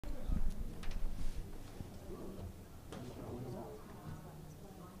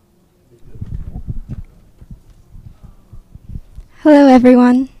Hello,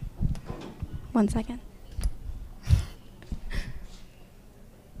 everyone. One second.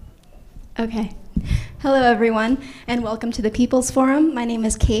 Okay. Hello, everyone, and welcome to the People's Forum. My name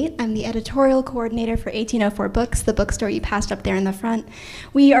is Kate. I'm the editorial coordinator for 1804 Books, the bookstore you passed up there in the front.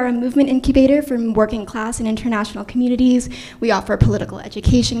 We are a movement incubator for working class and international communities. We offer political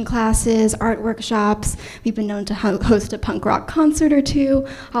education classes, art workshops. We've been known to host a punk rock concert or two,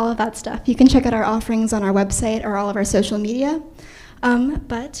 all of that stuff. You can check out our offerings on our website or all of our social media.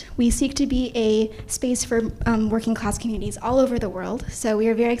 But we seek to be a space for working class communities all over the world. So we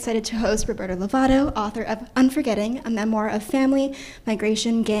are very excited to host Roberto Lovato, author of Unforgetting, a memoir of family,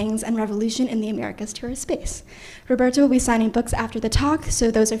 migration, gangs, and revolution in the Americas to our space. Roberto will be signing books after the talk,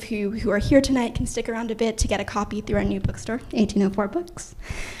 so those of you who are here tonight can stick around a bit to get a copy through our new bookstore, 1804 Books.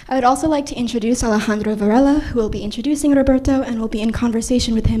 I would also like to introduce Alejandro Varela, who will be introducing Roberto and will be in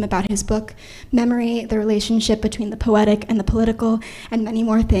conversation with him about his book, Memory, the relationship between the poetic and the political, and many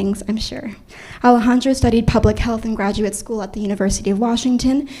more things, I'm sure. Alejandro studied public health in graduate school at the University of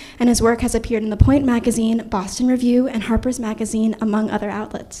Washington, and his work has appeared in The Point magazine, Boston Review, and Harper's Magazine, among other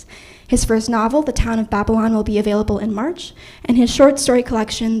outlets. His first novel, The Town of Babylon, will be available in March, and his short story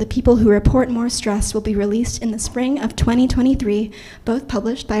collection, The People Who Report More Stress, will be released in the spring of 2023, both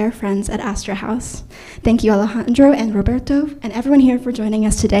published by our friends at Astra House. Thank you, Alejandro and Roberto, and everyone here for joining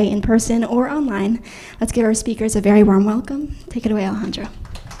us today in person or online. Let's give our speakers a very warm welcome. Take it away, Alejandro.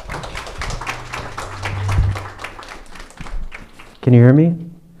 Can you hear me?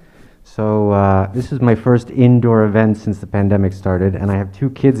 So this is my first indoor event since the pandemic started, and I have 2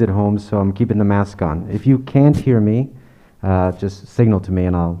 kids at home, so I'm keeping the mask on. If you can't hear me, just signal to me,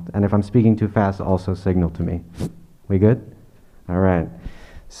 and if I'm speaking too fast, also signal to me. We good? All right.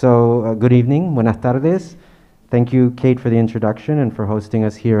 So good evening, buenas tardes. Thank you, Kate, for the introduction and for hosting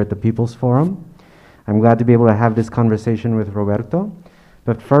us here at the People's Forum. I'm glad to be able to have this conversation with Roberto.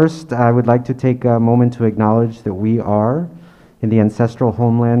 But first, I would like to take a moment to acknowledge that we are in the ancestral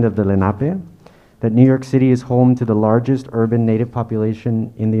homeland of the Lenape, that New York City is home to the largest urban native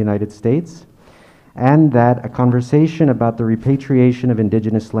population in the United States, and that a conversation about the repatriation of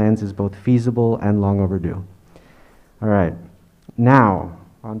indigenous lands is both feasible and long overdue. All right, now,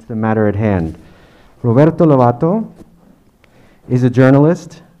 on to the matter at hand. Roberto Lovato is a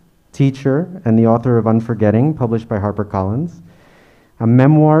journalist, teacher, and the author of Unforgetting, published by HarperCollins, a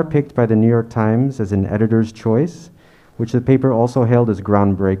memoir picked by the New York Times as an editor's choice, which the paper also hailed as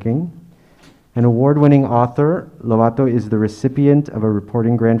groundbreaking. An award-winning author, Lovato is the recipient of a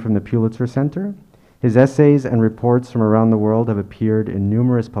reporting grant from the Pulitzer Center. His essays and reports from around the world have appeared in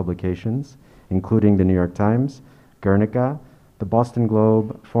numerous publications, including the New York Times, Guernica, the Boston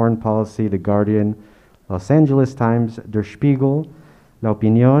Globe, Foreign Policy, The Guardian, Los Angeles Times, Der Spiegel, La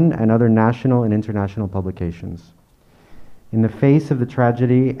Opinión, and other national and international publications. In the face of the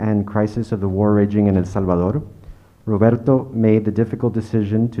tragedy and crisis of the war raging in El Salvador, Roberto made the difficult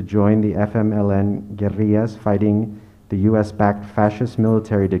decision to join the FMLN guerrillas fighting the US-backed fascist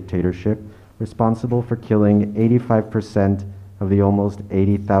military dictatorship responsible for killing 85% of the almost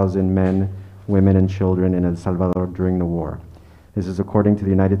 80,000 men, women, and children in El Salvador during the war. This is according to the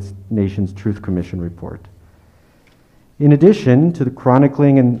United Nations Truth Commission report. In addition to the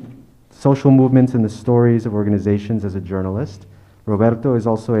chronicling and social movements and the stories of organizations as a journalist, Roberto is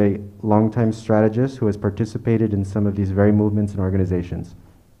also a longtime strategist who has participated in some of these very movements and organizations.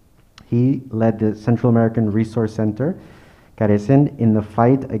 He led the Central American Resource Center, Carecen, in the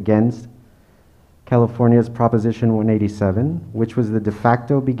fight against California's Proposition 187, which was the de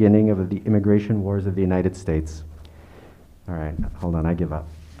facto beginning of the immigration wars of the United States. All right, hold on, I give up.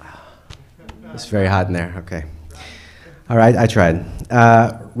 It's very hot in there, okay. All right, I tried.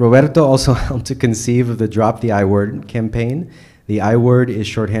 Roberto also helped to conceive of the Drop the I Word campaign. The I word is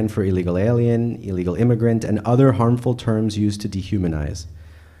shorthand for illegal alien, illegal immigrant, and other harmful terms used to dehumanize.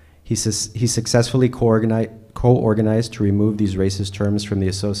 He successfully co-organized to remove these racist terms from the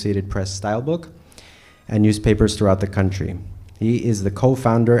Associated Press stylebook and newspapers throughout the country. He is the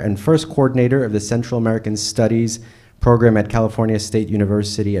co-founder and first coordinator of the Central American Studies program at California State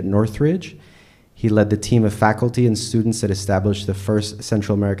University at Northridge. He led the team of faculty and students that established the first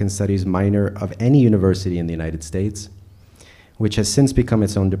Central American Studies minor of any university in the United States, which has since become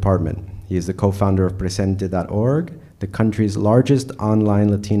its own department. He is the co-founder of Presente.org, the country's largest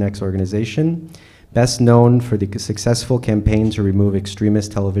online Latinx organization, best known for the successful campaign to remove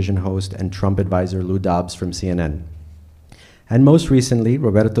extremist television host and Trump advisor Lou Dobbs from CNN. And most recently,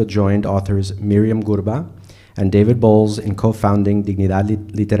 Roberto joined authors Miriam Gurba and David Bowles in co-founding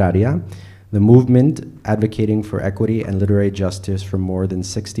Dignidad Literaria, the movement advocating for equity and literary justice for more than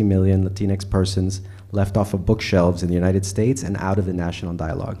 60 million Latinx persons left off of bookshelves in the United States and out of the national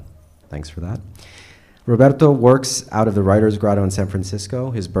dialogue. Thanks for that. Roberto works out of the Writer's Grotto in San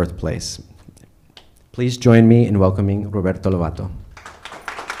Francisco, his birthplace. Please join me in welcoming Roberto Lovato.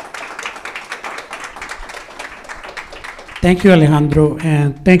 Thank you, Alejandro,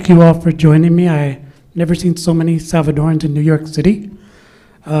 and thank you all for joining me. I've never seen so many Salvadorans in New York City.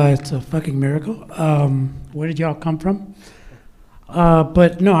 It's a fucking miracle. Where did y'all come from?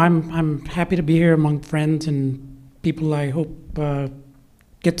 But no, I'm happy to be here among friends and people I hope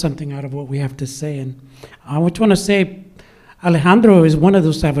get something out of what we have to say. And I just want to say, Alejandro is one of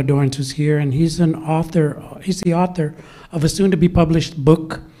those Salvadorans who's here, and he's an author. He's the author of a soon-to-be published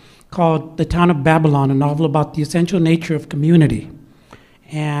book called The Town of Babylon, a novel about the essential nature of community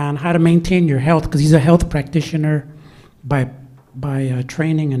and how to maintain your health, because he's a health practitioner by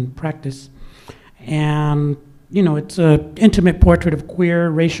training and practice. And, you know, it's an intimate portrait of queer,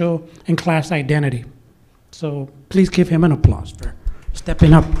 racial, and class identity. So please give him an applause for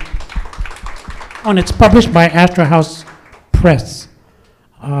stepping up. Oh, and it's published by Astra House Press,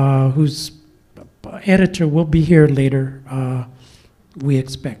 whose editor will be here later, we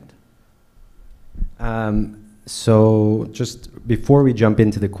expect. So just before we jump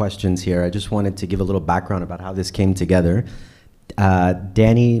into the questions here, I just wanted to give a little background about how this came together.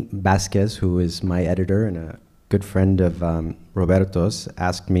 Danny Vasquez, who is my editor and a good friend of Roberto's,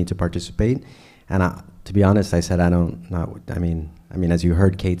 asked me to participate. And to be honest, I said, I mean, as you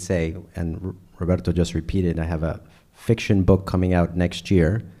heard Kate say, and Roberto just repeated, I have a fiction book coming out next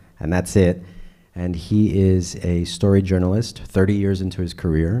year, and that's it. And he is a story journalist, 30 years into his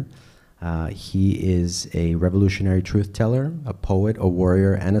career. He is a revolutionary truth teller, a poet, a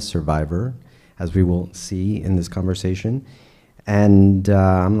warrior, and a survivor, as we will see in this conversation. And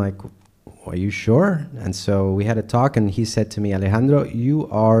I'm like, are you sure? And so we had a talk, and he said to me, Alejandro, you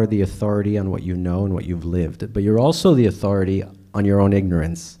are the authority on what you know and what you've lived, but you're also the authority on your own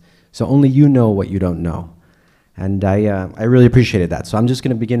ignorance. So only you know what you don't know. And I really appreciated that. So I'm just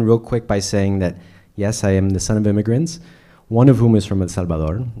going to begin real quick by saying that, yes, I am the son of immigrants, one of whom is from El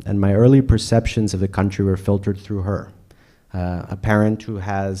Salvador, and my early perceptions of the country were filtered through her. A parent who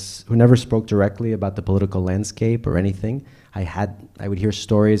never spoke directly about the political landscape or anything. I would hear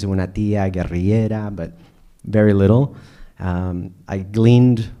stories of una tía guerrillera, but very little. I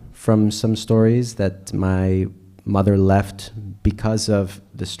gleaned from some stories that my mother left because of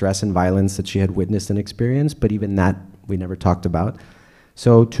the stress and violence that she had witnessed and experienced, but even that we never talked about.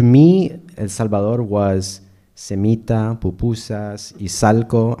 So to me, El Salvador was Semita, pupusas,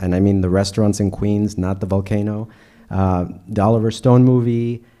 Izalco, and I mean the restaurants in Queens, not the volcano, the Oliver Stone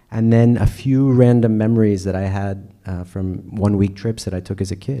movie, and then a few random memories that I had from one-week trips that I took as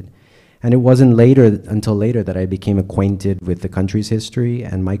a kid. And it wasn't until later that I became acquainted with the country's history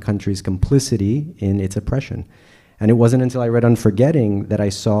and my country's complicity in its oppression. And it wasn't until I read Unforgetting that I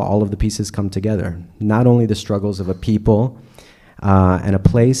saw all of the pieces come together. Not only the struggles of a people and a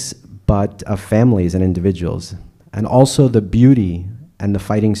place, but of families and individuals. And also the beauty and the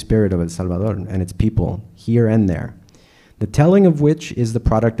fighting spirit of El Salvador and its people, here and there. The telling of which is the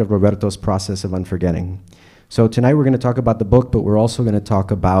product of Roberto's process of unforgetting. So tonight we're going to talk about the book, but we're also going to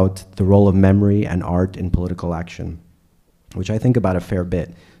talk about the role of memory and art in political action, which I think about a fair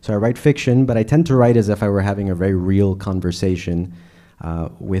bit. So I write fiction, but I tend to write as if I were having a very real conversation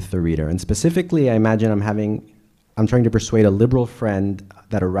with the reader. And specifically, I imagine I'm trying to persuade a liberal friend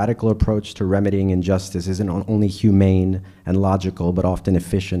that a radical approach to remedying injustice isn't only humane and logical, but often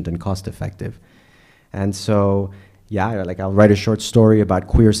efficient and cost-effective. And so, yeah, like I'll write a short story about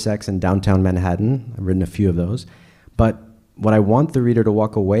queer sex in downtown Manhattan. I've written a few of those. But what I want the reader to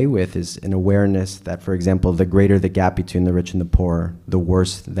walk away with is an awareness that, for example, the greater the gap between the rich and the poor, the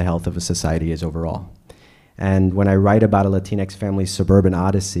worse the health of a society is overall. And when I write about a Latinx family's suburban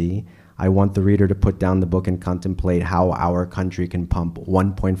odyssey, I want the reader to put down the book and contemplate how our country can pump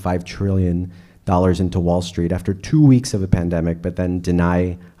 $1.5 trillion into Wall Street after 2 weeks of a pandemic, but then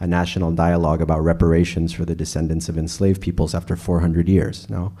deny a national dialogue about reparations for the descendants of enslaved peoples after 400 years.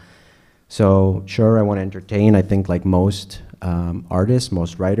 No? So sure, I want to entertain, I think, like most artists,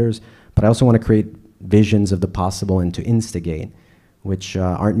 most writers, but I also want to create visions of the possible and to instigate, which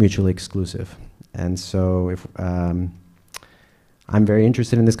aren't mutually exclusive. And so if I'm very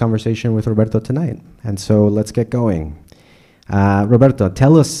interested in this conversation with Roberto tonight. And so let's get going. Roberto,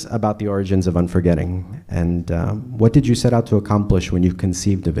 tell us about the origins of Unforgetting, and what did you set out to accomplish when you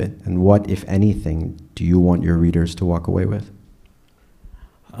conceived of it, and what, if anything, do you want your readers to walk away with?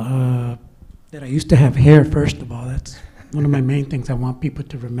 That I used to have hair, first of all. That's one of my main things I want people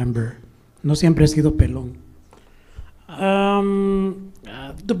to remember. No siempre he sido pelón.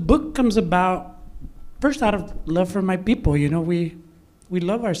 The book comes about first out of love for my people. You know, we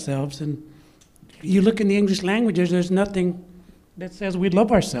love ourselves, and you look in the English languages, there's nothing that says we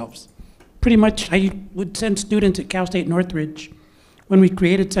love ourselves. Pretty much, I would send students at Cal State Northridge, when we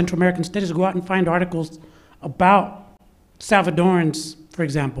created Central American Studies, to go out and find articles about Salvadorans, for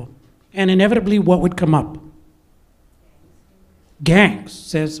example, and inevitably what would come up? Gangs,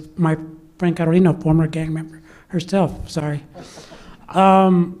 says my friend Carolina, former gang member herself, sorry.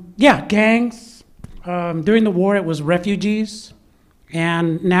 Yeah, gangs. During the war, it was refugees.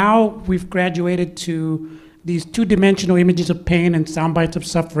 And now we've graduated to these two-dimensional images of pain and sound bites of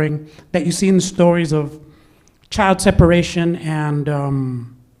suffering that you see in the stories of child separation and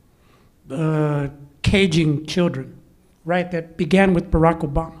caging children, right? That began with Barack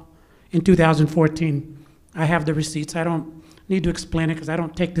Obama in 2014. I have the receipts. I don't need to explain it because I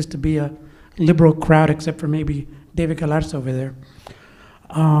don't take this to be a liberal crowd except for maybe David Galarza over there.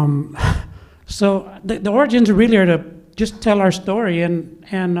 So the origins really are to just tell our story and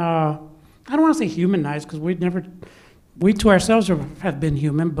I don't want to say humanize because we to ourselves have been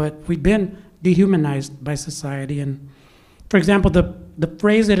human, but we've been dehumanized by society. And for example, the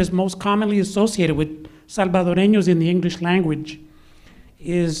phrase that is most commonly associated with Salvadoreños in the English language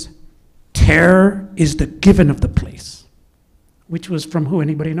is terror is the given of the place, which was from who?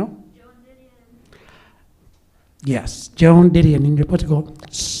 Anybody know? Joan Didion. Yes, Joan Didion. And you're supposed to go.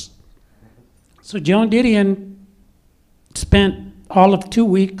 So Joan Didion spent all of 2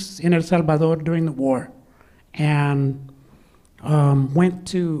 weeks in El Salvador during the war, and went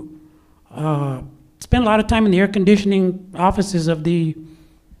to spend a lot of time in the air conditioning offices of the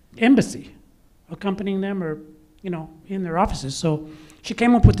embassy, accompanying them or, in their offices. So she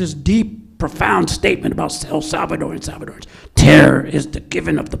came up with this deep, profound statement about El Salvador and Salvadorans. Terror is the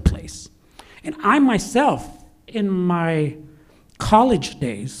given of the place. And I myself, in my college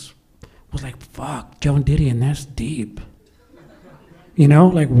days, was like, fuck, Joan Didion, that's deep.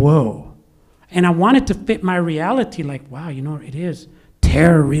 Like, whoa. And I wanted to fit my reality, like, wow, it is.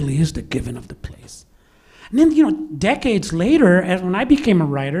 Terror really is the given of the place. And then, decades later, as when I became a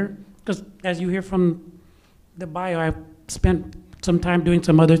writer, because as you hear from the bio, I spent some time doing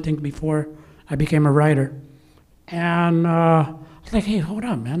some other things before I became a writer. And I was like, hey, hold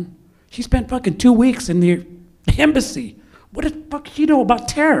on, man. She spent fucking 2 weeks in the embassy. What the fuck does she know about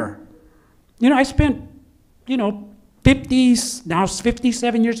terror? I spent,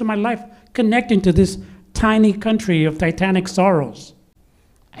 57 years of my life connecting to this tiny country of titanic sorrows.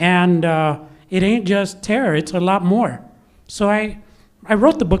 And it ain't just terror, it's a lot more. So I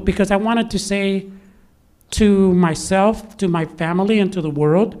wrote the book because I wanted to say to myself, to my family, and to the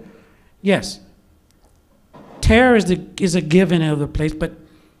world, yes, terror is a given of the place, but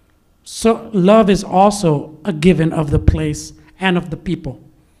so love is also a given of the place and of the people.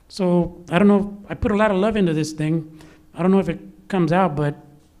 So I don't know, I put a lot of love into this thing. I don't know if it comes out, but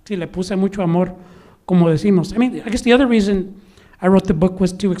sí, le puse mucho amor, como decimos. I guess the other reason I wrote the book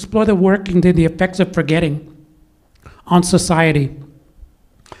was to explore the working, the effects of forgetting on society,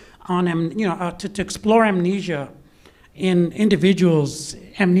 on to explore amnesia in individuals,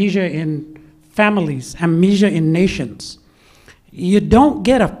 amnesia in families, amnesia in nations. You don't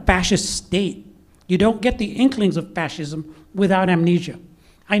get a fascist state. You don't get the inklings of fascism without amnesia.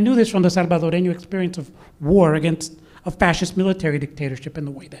 I knew this from the Salvadoreño experience of war against a fascist military dictatorship and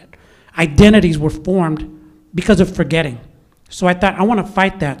the way that identities were formed because of forgetting. So I thought, I want to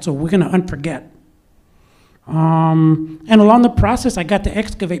fight that, so we're going to unforget. And along the process, I got to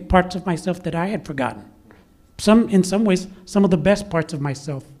excavate parts of myself that I had forgotten. In some ways, some of the best parts of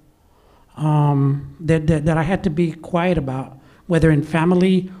myself that I had to be quiet about, whether in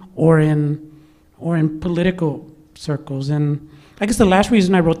family or in political circles. And I guess the last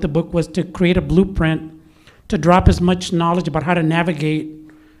reason I wrote the book was to create a blueprint to drop as much knowledge about how to navigate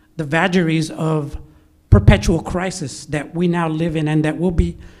the vagaries of perpetual crisis that we now live in and that will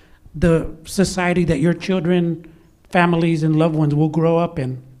be the society that your children, families, and loved ones will grow up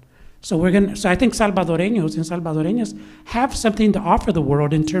in. So I think Salvadoreños and Salvadoreñas have something to offer the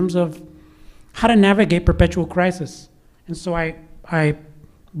world in terms of how to navigate perpetual crisis. And so I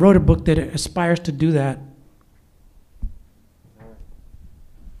wrote a book that aspires to do that.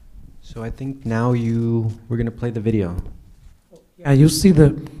 So I think now we're going to play the video. Yeah, you'll see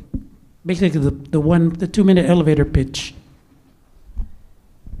basically the 2-minute elevator pitch.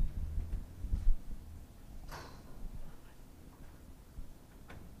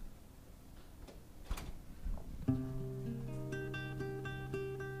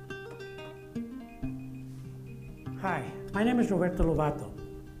 Hi, my name is Roberto Lovato,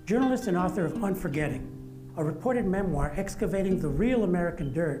 journalist and author of Unforgetting, a reported memoir excavating the real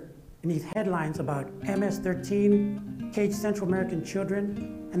American dirt beneath headlines about MS-13, caged Central American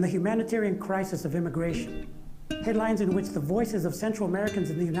children, and the humanitarian crisis of immigration. Headlines in which the voices of Central Americans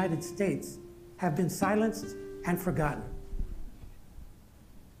in the United States have been silenced and forgotten.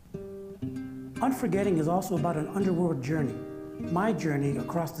 Unforgetting is also about an underworld journey, my journey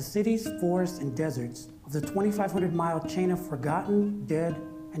across the cities, forests, and deserts of the 2,500-mile chain of forgotten, dead,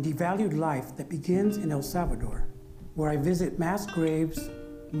 and devalued life that begins in El Salvador, where I visit mass graves,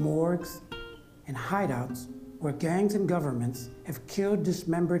 morgues, and hideouts where gangs and governments have killed,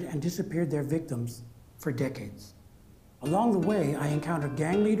 dismembered, and disappeared their victims for decades. Along the way, I encounter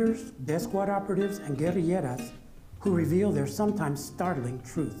gang leaders, death squad operatives, and guerrilleras who reveal their sometimes startling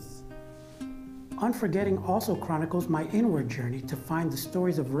truths. Unforgetting also chronicles my inward journey to find the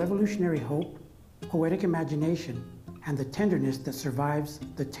stories of revolutionary hope, poetic imagination, and the tenderness that survives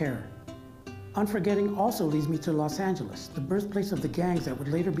the terror. Unforgetting also leads me to Los Angeles, the birthplace of the gangs that would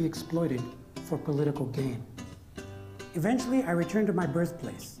later be exploited for political gain. Eventually, I returned to my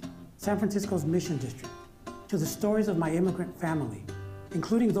birthplace, San Francisco's Mission District, to the stories of my immigrant family,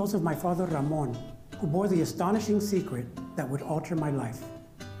 including those of my father Ramon, who bore the astonishing secret that would alter my life.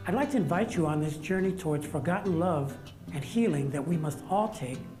 I'd like to invite you on this journey towards forgotten love and healing that we must all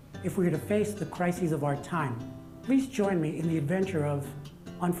take if we are to face the crises of our time. Please join me in the adventure of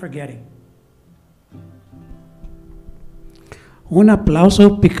Unforgetting. Un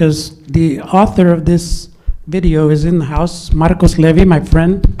aplauso, because the author of this video is in the house, Marcos Levy, my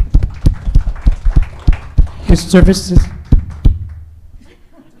friend. His services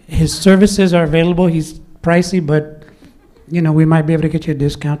are available. He's pricey, but you know, we might be able to get you a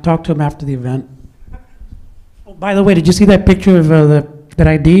discount. Talk to him after the event. Oh, by the way, did you see that picture of that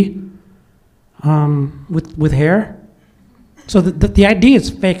ID with hair? So the ID is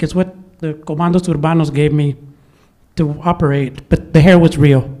fake. It's what the Comandos Urbanos gave me to operate, but the hair was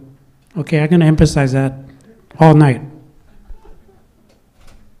real. Okay, I'm going to emphasize that all night.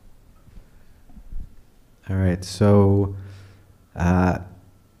 All right, so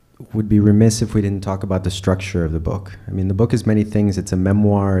would be remiss if we didn't talk about the structure of the book. I mean, the book is many things. It's a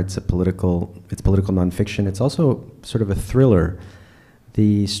memoir, it's political nonfiction. It's also sort of a thriller.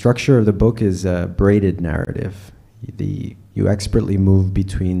 The structure of the book is a braided narrative. You expertly move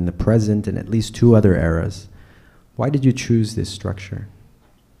between the present and at least two other eras. Why did you choose this structure?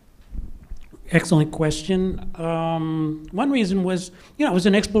 Excellent question. One reason was, you know, it was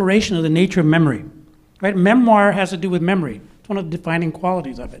an exploration of the nature of memory. Right? Memoir has to do with memory. It's one of the defining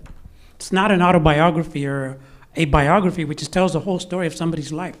qualities of it. It's not an autobiography or a biography which just tells the whole story of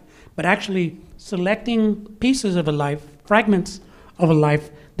somebody's life, but actually selecting pieces of a life, fragments of a life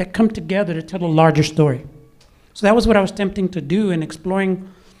that come together to tell a larger story. So that was what I was attempting to do in exploring,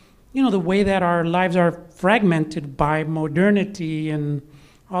 you know, the way that our lives are fragmented by modernity and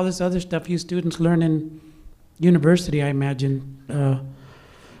all this other stuff you students learn in university, I imagine.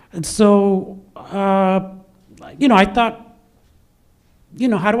 And so, you know, I thought, you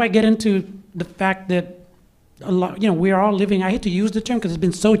know, how do I get into the fact that a lot, you know, we are all living, I hate to use the term because it's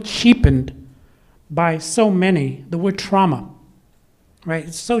been so cheapened by so many, the word trauma, right?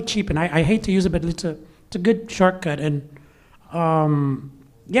 It's so cheapened. I hate to use it, but it's a good shortcut. And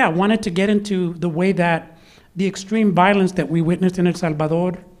yeah, I wanted to get into the way that the extreme violence that we witnessed in El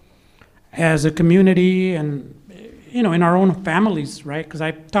Salvador as a community and, you know, in our own families, right? Because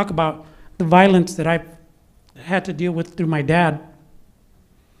I talk about the violence that I've had to deal with through my dad.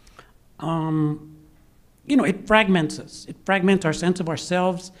 You know, it fragments us. It fragments our sense of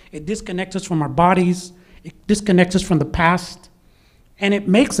ourselves. It disconnects us from our bodies. It disconnects us from the past. And it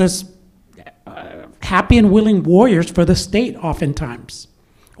makes us happy and willing warriors for the state oftentimes.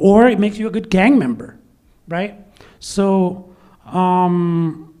 Or it makes you a good gang member, right? So,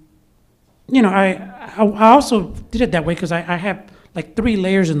 you know, I also did it that way because I have like 3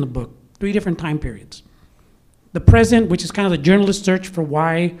 layers in the book, 3 different time periods. The present, which is kind of the journalist search for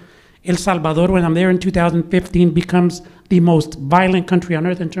why El Salvador, when I'm there in 2015, becomes the most violent country on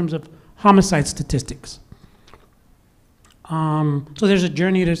earth in terms of homicide statistics. So there's a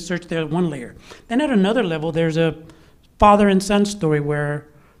journey to search there, one layer. Then at another level, there's a father and son story where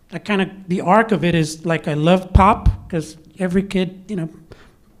I kind of, the arc of it is like I love Pop, because every kid, you know,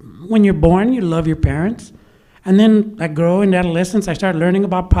 when you're born, you love your parents. And then I grow in adolescence, I start learning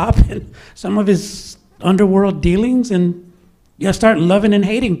about Pop and some of his underworld dealings, and I start loving and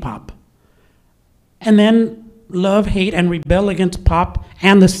hating Pop. And then love, hate, and rebel against Pop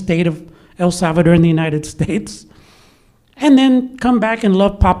and the state of El Salvador in the United States. And then come back and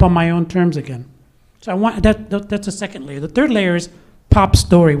love Pop on my own terms again. So I want that's the second layer. The third layer is pop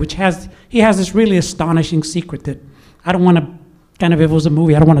story, which he has this really astonishing secret that I don't want to, kind of, if it was a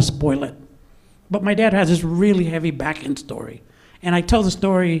movie, I don't want to spoil it. But my dad has this really heavy back-end story. And I tell the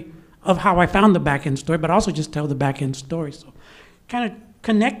story of how I found the back-end story, but also just tell the back-end story. So kind of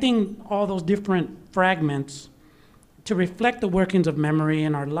connecting all those different fragments to reflect the workings of memory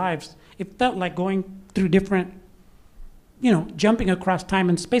in our lives, it felt like going through different, jumping across time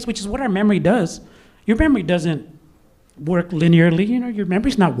and space, which is what our memory does. Your memory doesn't work linearly, your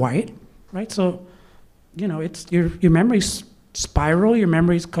memory's not white, right? So, it's your memory's spiral, your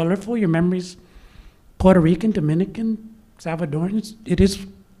memory's colorful, your memory's Puerto Rican, Dominican, Salvadoran, it is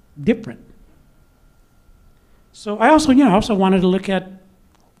different. So I also wanted to look at,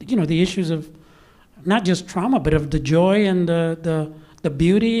 the issues of not just trauma, but of the joy and the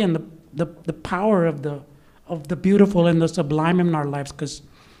beauty and the power of the beautiful and the sublime in our lives, because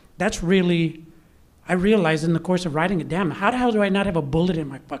that's really, I realized in the course of writing it, damn, how the hell do I not have a bullet in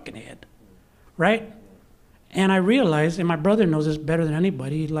my fucking head, right? And I realized, and my brother knows this better than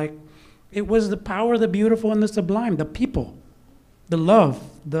anybody, like, it was the power of the beautiful and the sublime, the people, the love,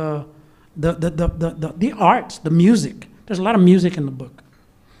 the arts, the music. There's a lot of music in the book.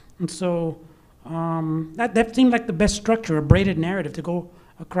 And so that seemed like the best structure, a braided narrative to go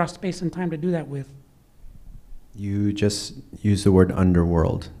across space and time to do that with. You just used the word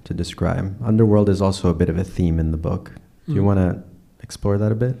underworld to describe. Underworld is also a bit of a theme in the book. Do you want to explore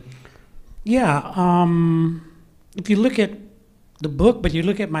that a bit? Yeah. If you look at the book, but you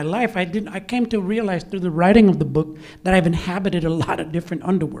look at my life, I came to realize through the writing of the book that I've inhabited a lot of different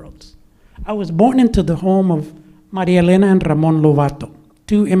underworlds. I was born into the home of Maria Elena and Ramon Lovato,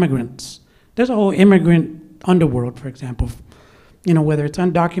 two immigrants. There's a whole immigrant underworld, for example, whether it's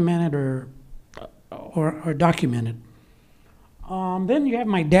undocumented or documented. Then you have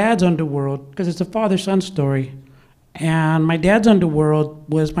my dad's underworld, because it's a father-son story. And my dad's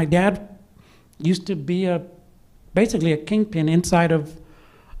underworld was, my dad used to be basically a kingpin inside of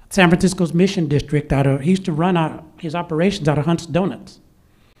San Francisco's Mission District. He used to run his operations out of Hunt's Donuts.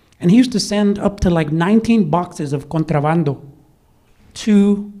 And he used to send up to like 19 boxes of contrabando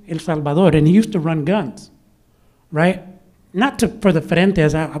to El Salvador, and he used to run guns, right? Not for the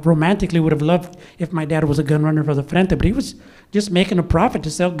Frentes. I romantically would have loved if my dad was a gun runner for the Frente, but he was just making a profit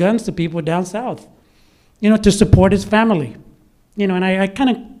to sell guns to people down south, to support his family. And I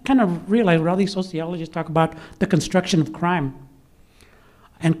kind of realized where all these sociologists talk about the construction of crime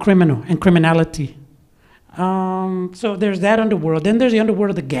and criminality. So there's that underworld. Then there's the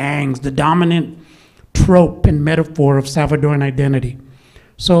underworld of the gangs, the dominant trope and metaphor of Salvadoran identity.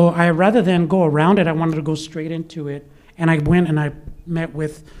 So rather than go around it, I wanted to go straight into it. And I went and I met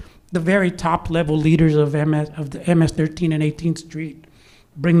with the very top level leaders of the MS 13 and 18th Street,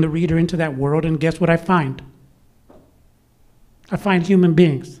 bring the reader into that world, and guess what I find? I find human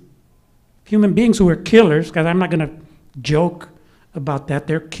beings who are killers, because I'm not going to joke about that.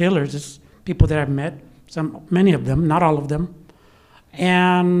 They're killers. It's people that I've met, many of them, not all of them.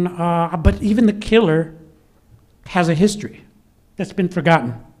 And but even the killer has a history that's been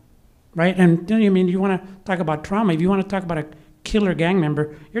forgotten, right? And you want to talk about trauma. If you want to talk about a killer gang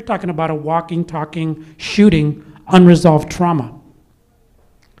member, you're talking about a walking, talking, shooting, unresolved trauma.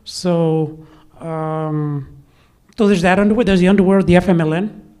 So, so there's that underworld. There's the underworld of the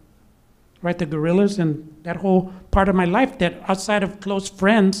FMLN, right? The guerrillas and that whole part of my life that outside of close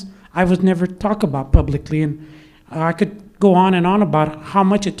friends, I was never talked about publicly. And I could go on and on about how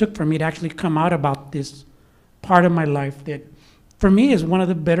much it took for me to actually come out about this part of my life that, for me, is one of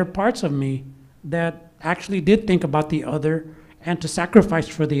the better parts of me, that actually did think about the other and to sacrifice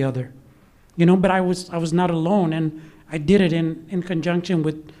for the other. But I was not alone, and I did it in conjunction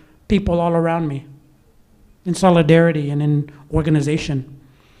with people all around me, in solidarity and in organization.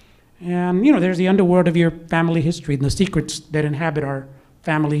 And there's the underworld of your family history and the secrets that inhabit our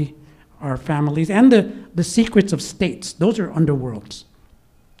families, and the secrets of states. Those are underworlds.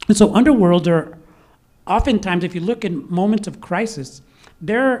 And so underworlds are oftentimes, if you look at moments of crisis,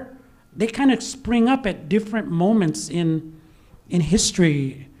 they kind of spring up at different moments in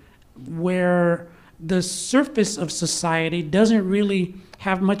history where the surface of society doesn't really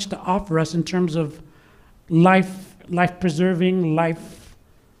have much to offer us in terms of life preserving, life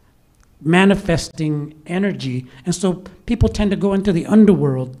manifesting energy. And so people tend to go into the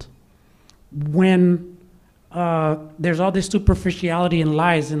underworld when there's all this superficiality and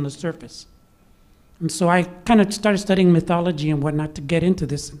lies in the surface. And so I kind of started studying mythology and whatnot to get into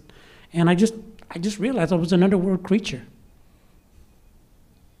this. And I just realized I was an underworld creature.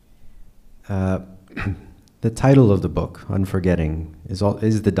 The title of the book, Unforgetting,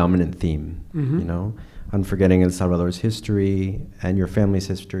 is the dominant theme. Unforgetting El Salvador's history and your family's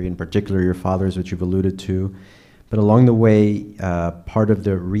history, in particular your father's, which you've alluded to. But along the way, part of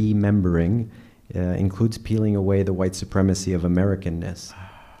the remembering includes peeling away the white supremacy of Americanness.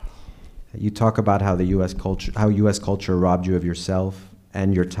 You talk about how U.S. culture robbed you of yourself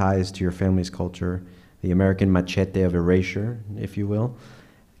and your ties to your family's culture, the American machete of erasure, if you will.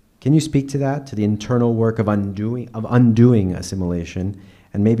 Can you speak to that, to the internal work of undoing assimilation,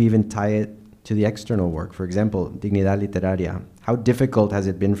 and maybe even tie it to the external work? For example, Dignidad Literaria. How difficult has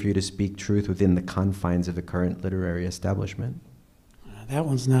it been for you to speak truth within the confines of the current literary establishment? That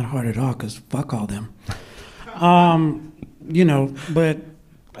one's not hard at all, because fuck all them. But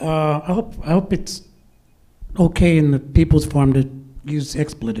I hope it's okay in the People's Forum to use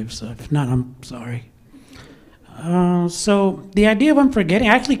expletives. So if not, I'm sorry. So the idea of Unforgetting,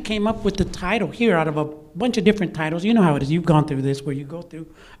 I actually came up with the title here out of a bunch of different titles. You know how it is. You've gone through this, where you go through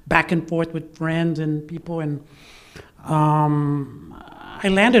back and forth with friends and people. And I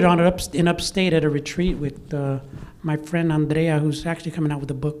landed on it in upstate at a retreat with my friend Andrea, who's actually coming out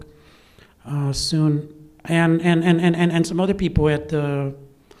with a book soon, and some other people at the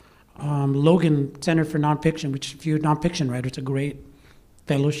Logan Center for Nonfiction, which if you're a nonfiction writer, it's a great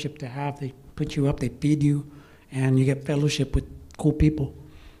fellowship to have. They put you up, they feed you, and you get fellowship with cool people,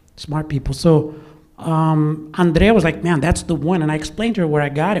 smart people. So Andrea was like, man, that's the one. And I explained to her where I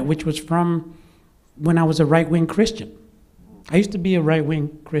got it, which was from when I was a right-wing Christian. I used to be a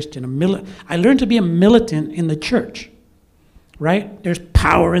right-wing Christian. I learned to be a militant in the church, right? There's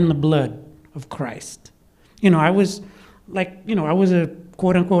power in the blood of Christ. I was a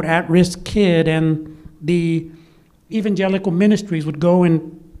quote-unquote at-risk kid, and the evangelical ministries would go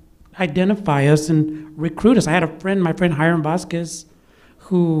and identify us and recruit us. I had a friend, my friend Hiram Vasquez,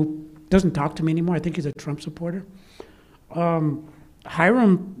 who doesn't talk to me anymore. I think he's a Trump supporter.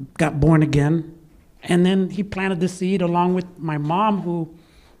 Hiram got born again, and then he planted the seed along with my mom, who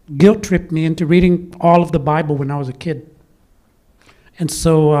guilt-tripped me into reading all of the Bible when I was a kid. And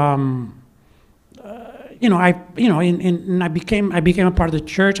so, I became a part of the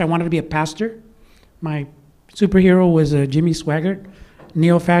church. I wanted to be a pastor. My superhero was Jimmy Swaggart,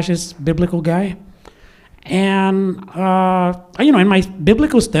 neo-fascist biblical guy. And in my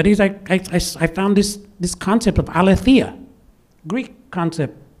biblical studies, I found this concept of aletheia, Greek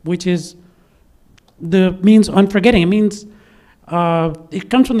concept, which means unforgetting. It means it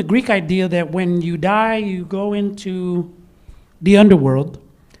comes from the Greek idea that when you die, you go into the underworld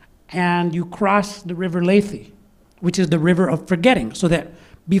and you cross the river Lethe, which is the river of forgetting, so that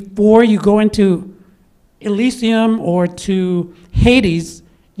before you go into Elysium or to Hades,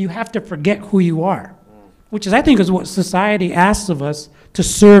 you have to forget who you are, which I think is what society asks of us, to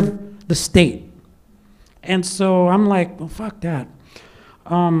serve the state. And so I'm like, well, fuck that.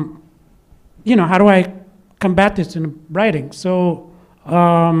 How do I combat this in writing? So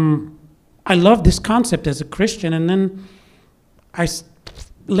I love this concept as a Christian, and then I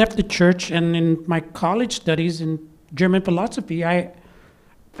left the church, and in my college studies in German philosophy, I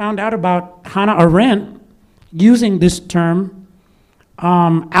found out about Hannah Arendt using this term,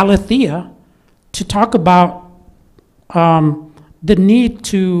 aletheia, to talk about the need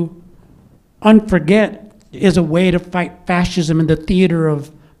to unforget as a way to fight fascism in the theater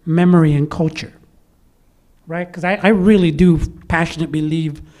of memory and culture, right? Because I really do passionately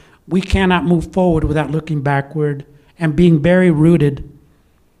believe we cannot move forward without looking backward and being very rooted.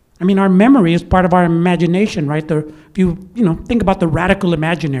 I mean, our memory is part of our imagination, right? If you think about the radical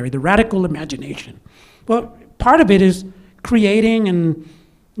imaginary, the radical imagination. Well, part of it is creating and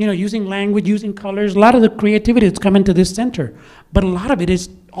using language, using colors. A lot of the creativity that's come into this center, but a lot of it is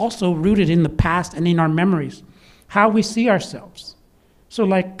also rooted in the past and in our memories, how we see ourselves. So,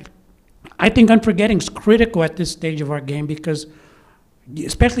 I think Unforgetting is critical at this stage of our game, because,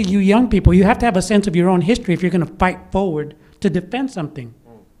 especially you young people, you have to have a sense of your own history if you're going to fight forward to defend something,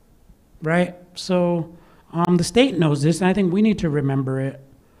 right? So, the state knows this, and I think we need to remember it.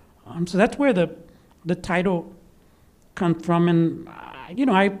 So that's where the title comes from, and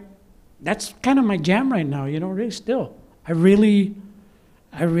that's kind of my jam right now. Really still, I really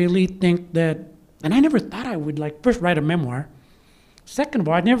think that, and I never thought I would first write a memoir. Second of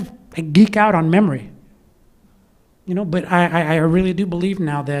all, I geek out on memory. But I really do believe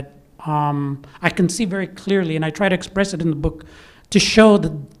now that I can see very clearly, and I try to express it in the book, to show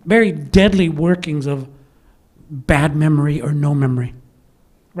the very deadly workings of bad memory or no memory,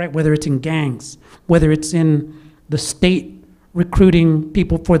 right? Whether it's in gangs, whether it's in the state recruiting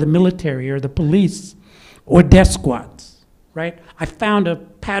people for the military or the police or death squads, right? I found a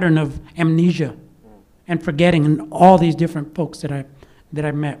pattern of amnesia and forgetting in all these different folks that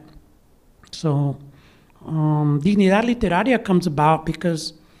I met. So Dignidad Literaria comes about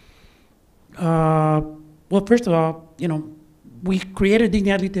because, well, first of all, you know, we created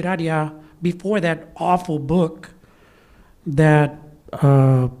Dignidad Literaria before that awful book that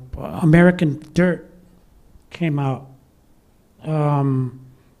American Dirt came out.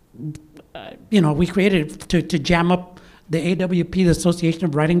 You know, we created it to jam up the AWP, the Association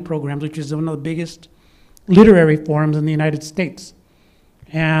of Writing Programs, which is one of the biggest literary forums in the United States.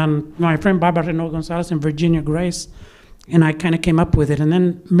 And my friend Barbara Renaud Gonzalez and Virginia Grace and I kind of came up with it. And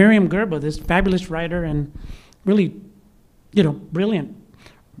then Miriam Gerber, this fabulous writer and really, you know, brilliant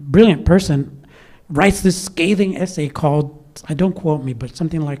person, writes this scathing essay called, I don't quote me, but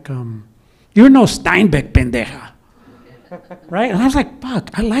something like, "You're no Steinbeck, pendeja." Right? And I was like, fuck,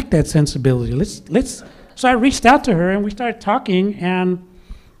 I like that sensibility. Let's. So I reached out to her and we started talking, and,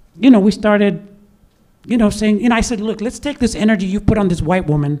 you know, we started, you know, saying, you know, I said, look, let's take this energy you put on this white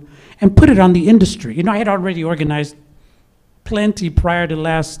woman and put it on the industry. You know, I had already organized plenty prior to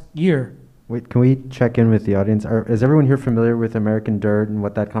last year. Wait, can we check in with the audience? Is everyone here familiar with American Dirt and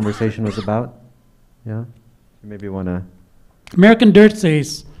what that conversation was about? Yeah? Maybe you want to... American Dirt's a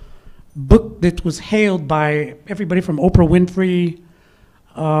book that was hailed by everybody from Oprah Winfrey,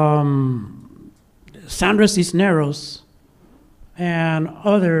 Sandra Cisneros, and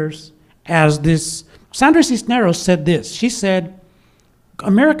others as this. Sandra Cisneros said this. She said,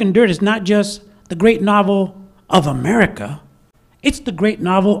 American Dirt is not just the great novel of America, it's the great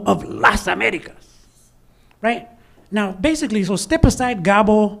novel of Las Americas, right? Now, basically, so step aside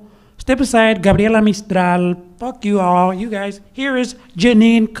Gabo, step aside Gabriela Mistral, fuck you all, you guys. Here is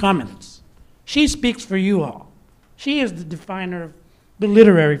Janine Cummins. She speaks for you all. She is the definer of the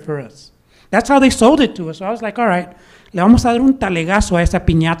literary for us. That's how they sold it to us. So I was like, all right, le vamos a dar un talegazo a esa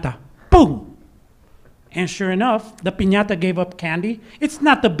piñata. Boom! And sure enough, the piñata gave up candy. It's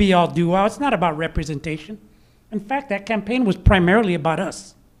not the be-all, do-all. It's not about representation. In fact, that campaign was primarily about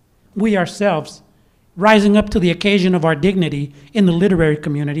us, we ourselves, rising up to the occasion of our dignity in the literary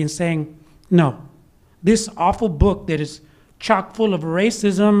community and saying, no, this awful book that is chock full of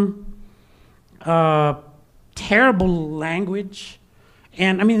racism, terrible language,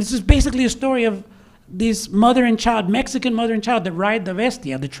 and I mean, this is basically a story of this mother and child, Mexican mother and child that ride the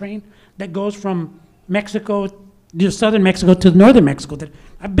Bestia, the train that goes from Mexico, southern Mexico to northern Mexico that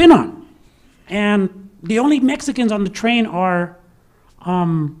I've been on. And the only Mexicans on the train are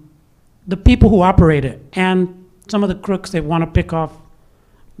the people who operate it and some of the crooks that want to pick off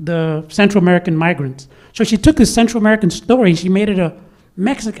the Central American migrants. So she took this Central American story and she made it a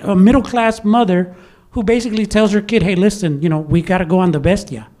middle-class mother who basically tells her kid, hey, listen, you know, we got to go on the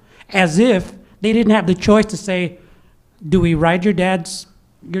Bestia. As if they didn't have the choice to say, do we ride your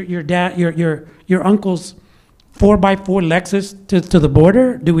uncle's 4x4 Lexus to the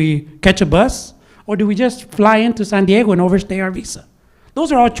border? Do we catch a bus? Or do we just fly into San Diego and overstay our visa?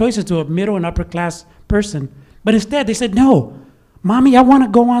 Those are all choices to a middle and upper class person. But instead they said, no, mommy, I want to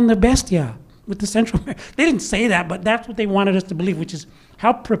go on the Bestia with the Central America. They didn't say that, but that's what they wanted us to believe, which is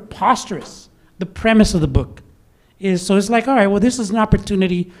how preposterous the premise of the book is. So it's like, all right, well, this is an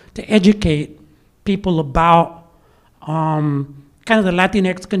opportunity to educate people about kind of the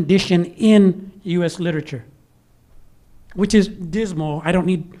Latinx condition in U.S. literature, which is dismal. I don't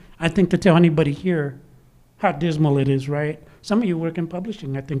need, I think, to tell anybody here how dismal it is, right? Some of you work in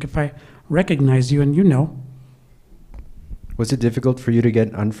publishing, I think, if I recognize you, and you know. Was it difficult for you to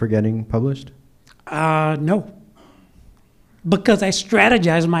get Unforgetting published? No. Because I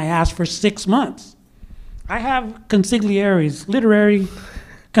strategized my ass for 6 months. I have consiglieres, literary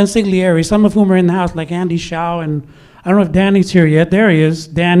consiglieres, some of whom are in the house, like Andy Shaw, and I don't know if Danny's here yet. There he is,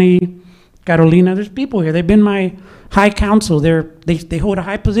 Danny, Carolina, there's people here. They've been my high counsel. They hold a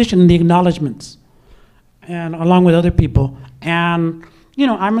high position in the acknowledgements, and along with other people. And, you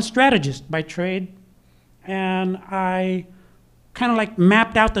know, I'm a strategist by trade, and I kind of like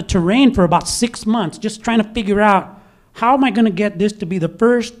mapped out the terrain for about 6 months, just trying to figure out how am I going to get this to be the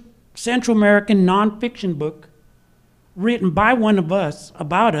first Central American nonfiction book written by one of us,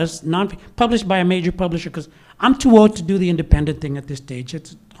 about us, published by a major publisher, because I'm too old to do the independent thing at this stage.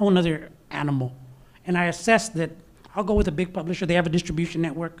 It's a whole other animal. And I assessed that I'll go with a big publisher. They have a distribution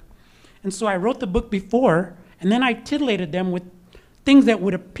network. And so I wrote the book before, and then I titillated them with things that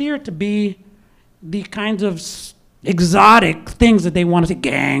would appear to be the kinds of exotic things that they want to say,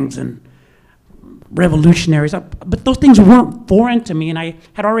 gangs and revolutionaries. But those things weren't foreign to me, and I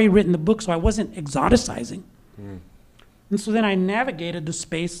had already written the book, so I wasn't exoticizing. And so then I navigated the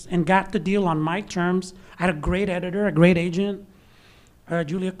space and got the deal on my terms. I had a great editor, a great agent,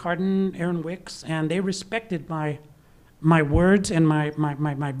 Julia Carden, Aaron Wicks, and they respected my words and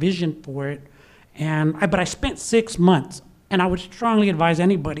my vision for it. But I spent 6 months, and I would strongly advise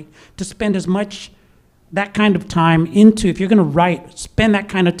anybody to spend as much that kind of time into, if you're gonna write, spend that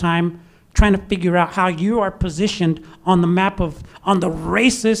kind of time trying to figure out how you are positioned on the map of, on the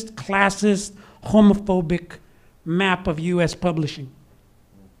racist, classist, homophobic map of US publishing.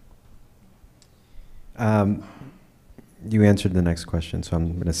 You answered the next question, so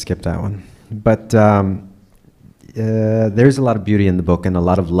I'm gonna skip that one. But there's a lot of beauty in the book and a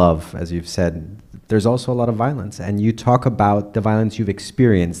lot of love, as you've said. There's also a lot of violence, and you talk about the violence you've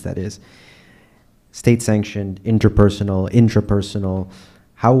experienced, that is state-sanctioned, interpersonal, intrapersonal.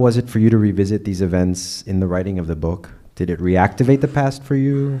 How was it for you to revisit these events in the writing of the book? Did it reactivate the past for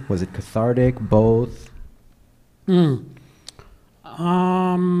you? Was it cathartic, both? It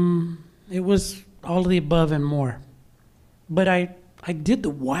was all of the above and more. But I did the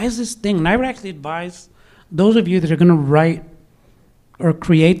wisest thing, and I would actually advise those of you that are gonna write or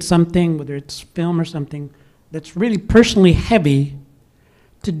create something, whether it's film or something, that's really personally heavy,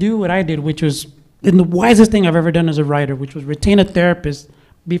 to do what I did, which was, and the wisest thing I've ever done as a writer, which was retain a therapist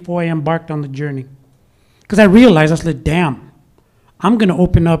before I embarked on the journey. Because I realized, I said, damn, I'm gonna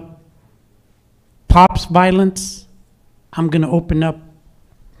open up Pop's violence, I'm gonna open up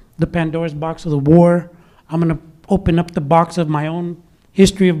the Pandora's box of the war, I'm gonna open up the box of my own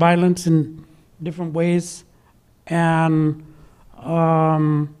history of violence in different ways, and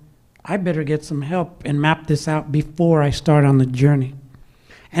I better get some help and map this out before I start on the journey.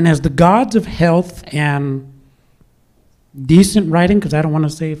 And as the gods of health and decent writing, because I don't want to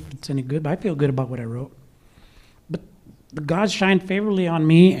say if it's any good, but I feel good about what I wrote. But the gods shined favorably on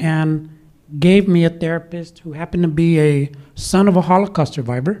me and gave me a therapist who happened to be a son of a Holocaust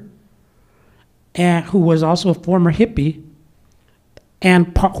survivor, and who was also a former hippie,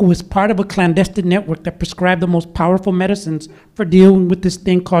 and who was part of a clandestine network that prescribed the most powerful medicines for dealing with this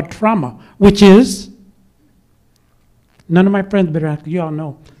thing called trauma, which is, none of my friends better ask, you all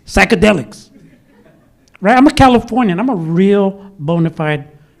know, psychedelics. Right? I'm a Californian. I'm a real bona fide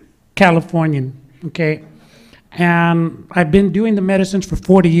Californian, okay? And I've been doing the medicines for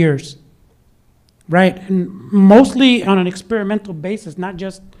 40 years, right? And mostly on an experimental basis, not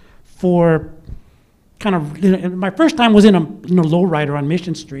just for kind of, you know, my first time was in a lowrider on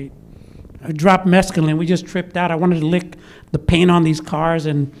Mission Street. I dropped mescaline, we just tripped out. I wanted to lick the paint on these cars,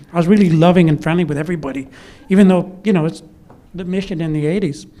 and I was really loving and friendly with everybody, even though, you know, it's the Mission in the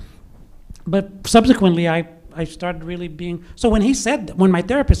 80s. But subsequently, I started really being, so when he said, when my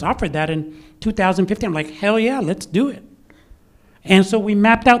therapist offered that in 2015, I'm like, hell yeah, let's do it. And so we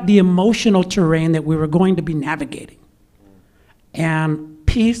mapped out the emotional terrain that we were going to be navigating. And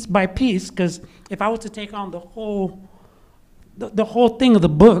piece by piece, because if I was to take on the whole thing of the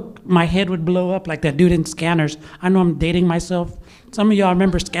book, my head would blow up like that dude in Scanners. I know I'm dating myself. Some of y'all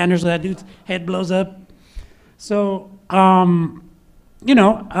remember Scanners, where that dude's head blows up. So, you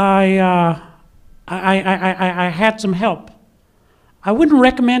know, I had some help. I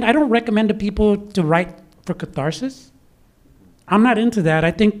don't recommend to people to write for catharsis. I'm not into that.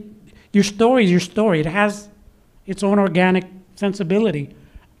 I think your story is your story. It has its own organic sensibility.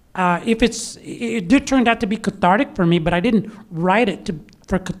 It did turn out to be cathartic for me, but I didn't write it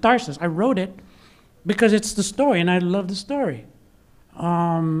for catharsis. I wrote it because it's the story, and I love the story.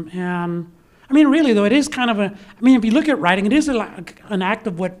 And I mean, really though, it is kind of if you look at writing, it is an act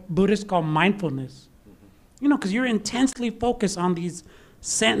of what Buddhists call mindfulness. You know, because you're intensely focused on these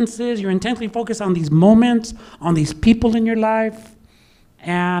sentences, you're intensely focused on these moments, on these people in your life,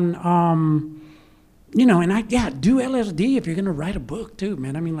 and you know, and do LSD if you're gonna write a book too,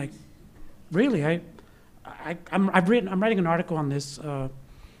 man. I mean, like, really, I'm writing an article on this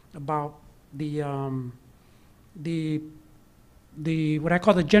about the what I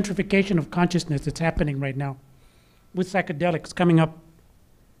call the gentrification of consciousness that's happening right now with psychedelics coming up.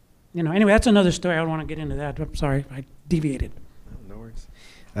 You know, anyway, that's another story. I don't want to get into that. I'm sorry, I deviated. No worries.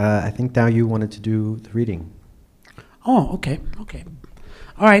 I think now you wanted to do the reading. Oh, okay.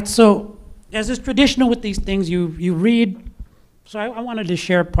 All right, so as is traditional with these things, you read. So I wanted to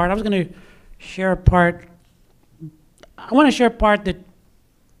share a part. I want to share a part that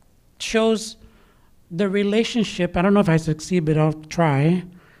shows the relationship. I don't know if I succeed, but I'll try.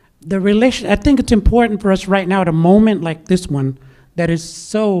 I think it's important for us right now at a moment like this one that is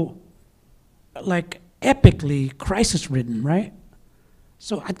so, like, epically crisis-ridden, right?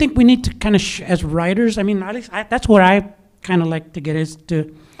 So I think we need to kind of, as writers, I mean, at least that's what I kind of like to get, is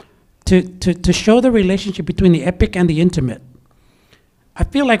to show the relationship between the epic and the intimate. I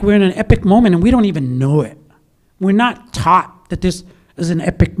feel like we're in an epic moment and we don't even know it. We're not taught that this is an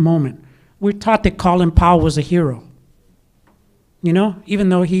epic moment. We're taught that Colin Powell was a hero. You know, even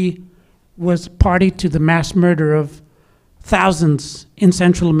though he was party to the mass murder of thousands in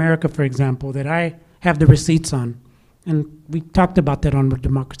Central America, for example, that I have the receipts on. And we talked about that on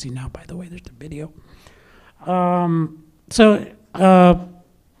Democracy Now!, by the way, there's the video. And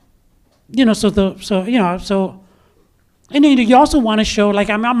then you also want to show, like,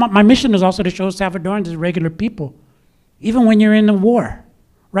 my mission is also to show Salvadorans as regular people, even when you're in a war,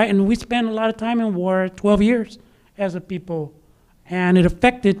 right? And we spent a lot of time in war, 12 years as a people, and it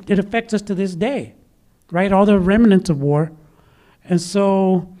affects us to this day, right? All the remnants of war. And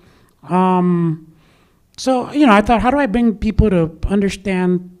so, I thought, how do I bring people to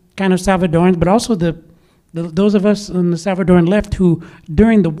understand kind of Salvadorans, but also those of us on the Salvadoran left who,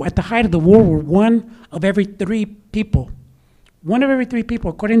 at the height of the war, were one of every three people. One of every three people,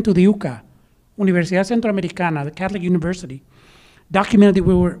 according to the UCA, Universidad Centroamericana, the Catholic University, documented that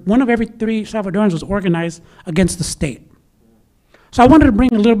one of every three Salvadorans was organized against the state. So I wanted to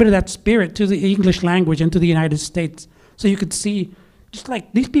bring a little bit of that spirit to the English language and to the United States, so you could see, just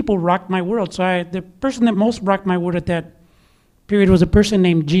like these people rocked my world. So the person that most rocked my world at that period was a person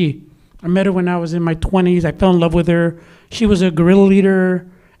named G. I met her when I was in my 20s. I fell in love with her. She was a guerrilla leader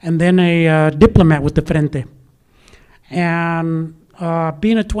and then a diplomat with the Frente. And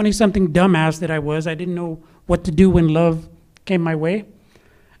being a 20-something dumbass that I was, I didn't know what to do when love came my way.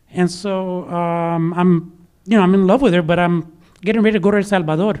 And so I'm in love with her, but I'm getting ready to go to El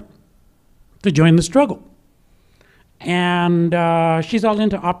Salvador to join the struggle. And she's all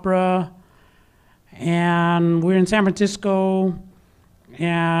into opera, and we're in San Francisco,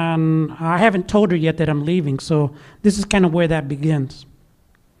 and I haven't told her yet that I'm leaving, so this is kind of where that begins.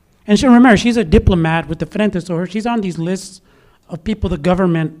 And remember, she's a diplomat with the Frente, so she's on these lists of people the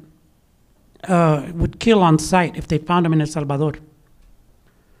government would kill on sight if they found them in El Salvador.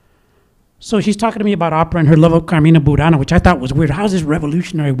 So she's talking to me about opera and her love of Carmina Burana, which I thought was weird. How's this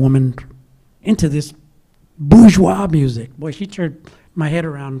revolutionary woman into this bourgeois music? Boy, she turned my head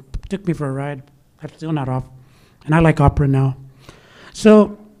around, took me for a ride. I'm still not off. And I like opera now.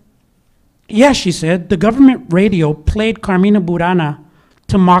 So, yeah, she said, the government radio played Carmina Burana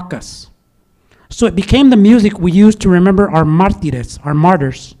to mock us. So it became the music we used to remember our mártires, our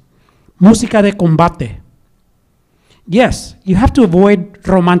martyrs. Música de combate. Yes, you have to avoid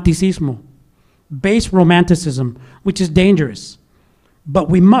romanticismo, base romanticism, which is dangerous. But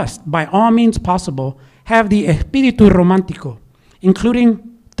we must, by all means possible, have the espíritu romántico,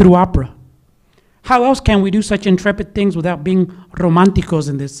 including through opera. How else can we do such intrepid things without being románticos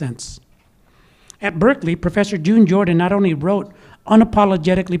in this sense? At Berkeley, Professor June Jordan not only wrote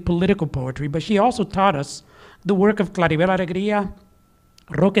unapologetically political poetry, but she also taught us the work of Claribel Alegría,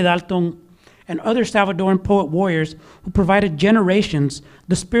 Roque Dalton, and other Salvadoran poet warriors who provided generations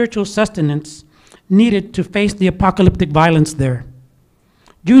the spiritual sustenance needed to face the apocalyptic violence there.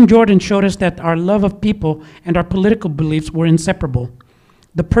 June Jordan showed us that our love of people and our political beliefs were inseparable.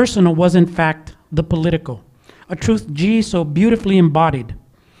 The personal was, in fact, the political, a truth G so beautifully embodied.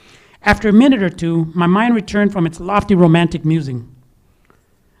 After a minute or two, my mind returned from its lofty romantic musing.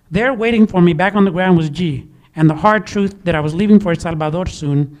 There, waiting for me back on the ground, was G, and the hard truth that I was leaving for El Salvador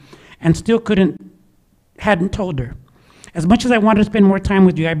soon and still hadn't told her. As much as I wanted to spend more time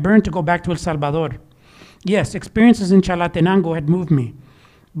with you, I burned to go back to El Salvador. Yes, experiences in Chalatenango had moved me,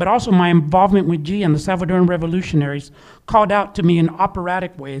 but also my involvement with G and the Salvadoran revolutionaries called out to me in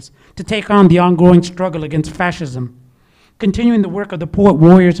operatic ways to take on the ongoing struggle against fascism, continuing the work of the poet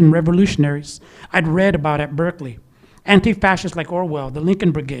warriors and revolutionaries I'd read about at Berkeley, anti-fascists like Orwell, the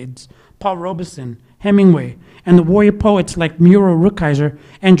Lincoln Brigades, Paul Robeson, Hemingway, and the warrior poets like Muriel Rukeyser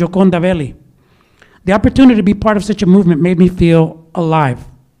and Gioconda Belli. The opportunity to be part of such a movement made me feel alive.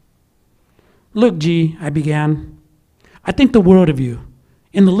 Look, G, I began, I think the world of you.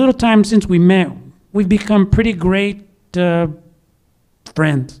 In the little time since we met, we've become pretty great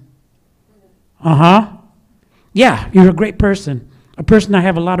friends. Yeah, you're a great person, a person I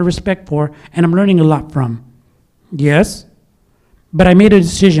have a lot of respect for, and I'm learning a lot from. Yes, but I made a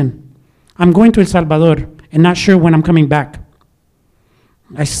decision. I'm going to El Salvador and not sure when I'm coming back.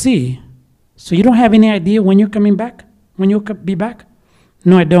 I see. So you don't have any idea when you're coming back? When you'll be back?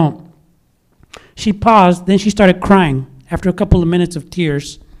 No, I don't. She paused, then she started crying. After a couple of minutes of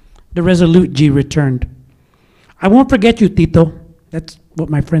tears, the resolute G returned. I won't forget you, Tito. That's what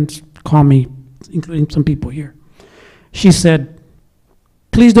my friends call me, including some people here. She said,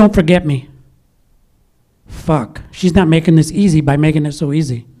 please don't forget me. Fuck, she's not making this easy by making it so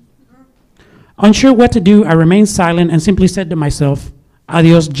easy. Unsure what to do, I remained silent and simply said to myself,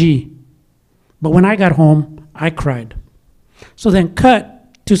 adios, G. But when I got home, I cried. So then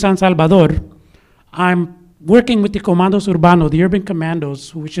cut to San Salvador. I'm working with the Comandos Urbano, the urban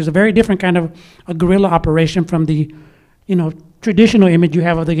commandos, which is a very different kind of a guerrilla operation from the, traditional image you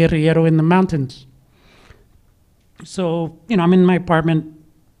have of the guerrillero in the mountains. So, I'm in my apartment,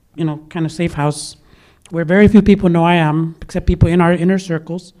 kind of safe house, where very few people know I am, except people in our inner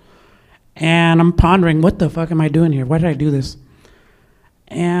circles. And I'm pondering, what the fuck am I doing here? Why did I do this?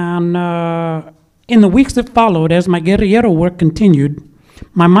 And in the weeks that followed, as my guerrillero work continued,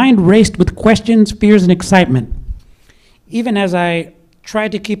 my mind raced with questions, fears, and excitement, even as I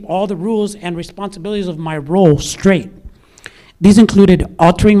tried to keep all the rules and responsibilities of my role straight. These included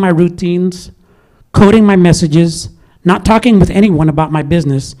altering my routines, coding my messages, not talking with anyone about my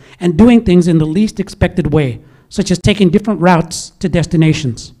business, and doing things in the least expected way, such as taking different routes to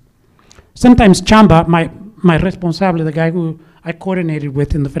destinations. Sometimes Chamba, my responsable, the guy who I coordinated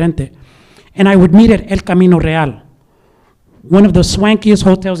with in the Frente, and I would meet at El Camino Real, one of the swankiest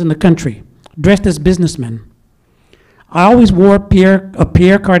hotels in the country, dressed as businessmen. I always wore a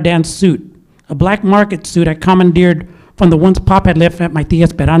Pierre Cardin suit, a black market suit I commandeered from the ones Pop had left at my Tia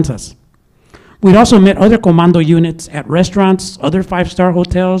Esperanza's. We'd also met other commando units at restaurants, other five-star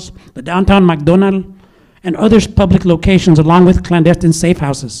hotels, the downtown McDonald's, and other public locations, along with clandestine safe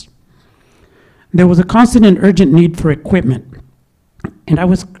houses. There was a constant and urgent need for equipment. And I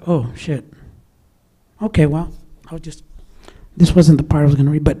was, oh, shit. Okay, well, this wasn't the part I was going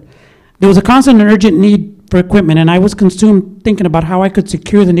to read, but there was a constant and urgent need for equipment, and I was consumed thinking about how I could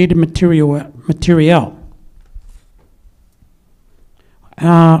secure the needed material.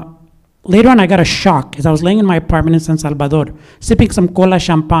 Later on, I got a shock as I was laying in my apartment in San Salvador, sipping some cola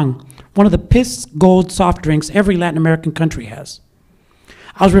champagne, one of the piss gold soft drinks every Latin American country has.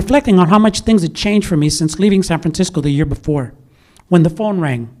 I was reflecting on how much things had changed for me since leaving San Francisco the year before, when the phone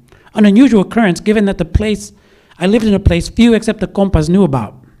rang, an unusual occurrence given that I lived in a place few except the compas knew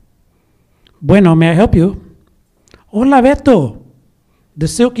about. Bueno, may I help you? Hola, Beto. The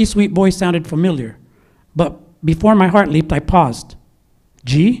silky sweet voice sounded familiar, but before my heart leaped, I paused.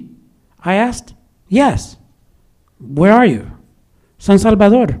 G? I asked. Yes. Where are you? San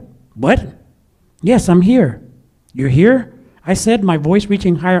Salvador. What? Yes, I'm here. You're here? I said, my voice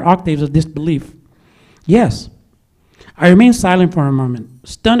reaching higher octaves of disbelief. Yes. I remained silent for a moment,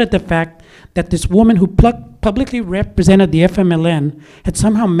 stunned at the fact that this woman who publicly represented the FMLN had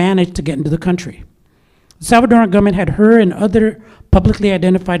somehow managed to get into the country. The Salvadoran government had her and other publicly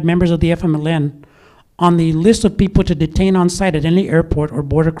identified members of the FMLN on the list of people to detain on site at any airport or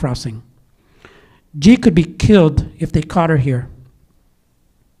border crossing. G could be killed if they caught her here.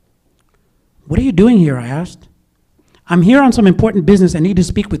 What are you doing here? I asked. I'm here on some important business and need to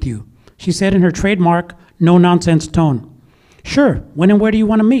speak with you, she said in her trademark, no-nonsense tone. Sure, when and where do you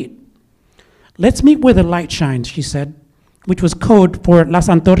want to meet? Let's meet where the light shines, she said, which was code for Las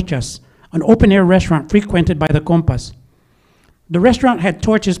Antorchas, an open-air restaurant frequented by the compas. The restaurant had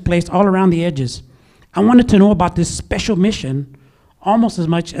torches placed all around the edges. I wanted to know about this special mission almost as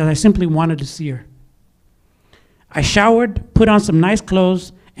much as I simply wanted to see her. I showered, put on some nice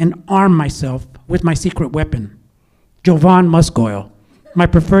clothes, and armed myself with my secret weapon, Jovan Musk Oil, my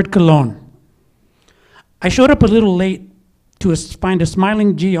preferred cologne. I showed up a little late to find a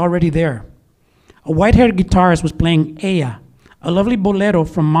smiling G already there. A white-haired guitarist was playing Ella, a lovely bolero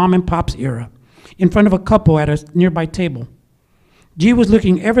from Mom and Pop's era, in front of a couple at a nearby table. G was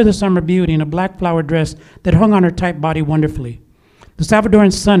looking ever the summer beauty in a black flower dress that hung on her tight body wonderfully. The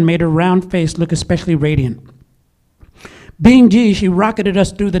Salvadoran sun made her round face look especially radiant. Being G, she rocketed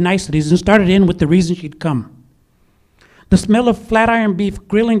us through the niceties and started in with the reason she'd come. The smell of flat iron beef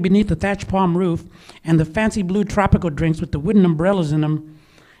grilling beneath the thatched palm roof and the fancy blue tropical drinks with the wooden umbrellas in them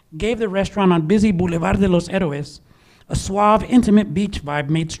gave the restaurant on busy Boulevard de los Héroes a suave, intimate beach vibe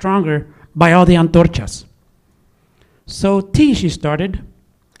made stronger by all the antorchas. So, T, she started,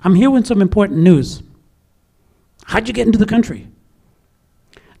 I'm here with some important news. How'd you get into the country?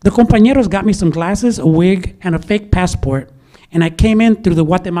 The compañeros got me some glasses, a wig, and a fake passport, and I came in through the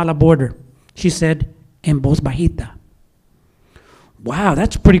Guatemala border, she said, en voz bajita. Wow,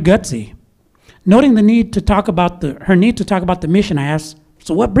 that's pretty gutsy. Noting the need to talk about her need to talk about the mission, I asked,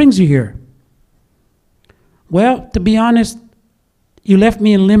 so what brings you here? Well, to be honest, you left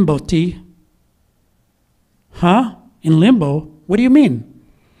me in limbo, T. Huh? In limbo? What do you mean?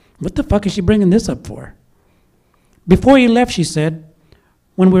 What the fuck is she bringing this up for? Before you left, she said,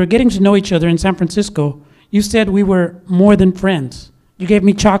 when we were getting to know each other in San Francisco, you said we were more than friends. You gave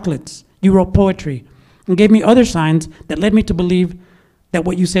me chocolates, you wrote poetry, and gave me other signs that led me to believe that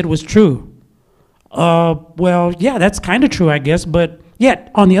what you said was true. Well, yeah, that's kind of true, I guess, but yet,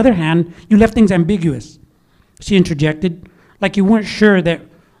 on the other hand, you left things ambiguous, she interjected, like you weren't sure that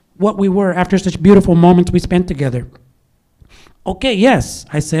what we were after such beautiful moments we spent together. Okay, yes,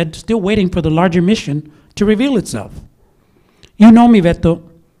 I said, still waiting for the larger mission to reveal itself. You know me, Beto.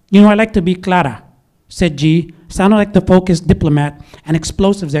 You know I like to be clara, said G, sounding like the focused diplomat and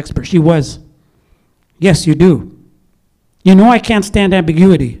explosives expert she was. Yes, you do. You know I can't stand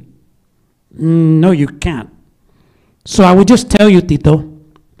ambiguity. No, you can't. So I will just tell you, Tito,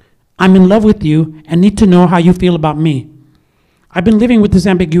 I'm in love with you and need to know how you feel about me. I've been living with this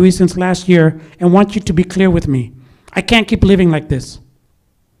ambiguity since last year and want you to be clear with me. I can't keep living like this.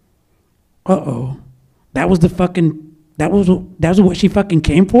 Uh-oh. That was what she fucking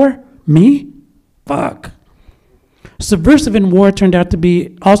came for? Me? Fuck. Subversive in war turned out to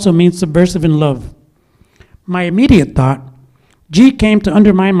be also means subversive in love. My immediate thought, G came to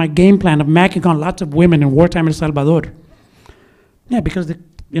undermine my game plan of macking on lots of women in wartime El Salvador. Yeah, because the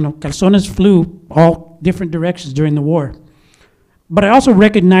calzones flew all different directions during the war. But I also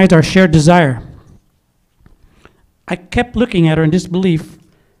recognized our shared desire. I kept looking at her in disbelief,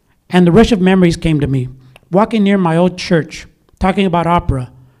 and the rush of memories came to me. Walking near my old church, talking about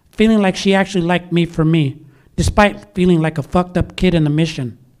opera, feeling like she actually liked me for me, despite feeling like a fucked up kid in the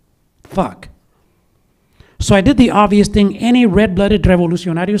mission. Fuck. So I did the obvious thing any red-blooded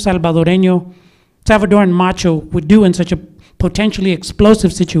revolucionario Salvadoran macho would do in such a potentially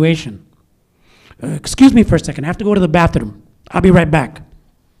explosive situation. Excuse me for a second, I have to go to the bathroom. I'll be right back.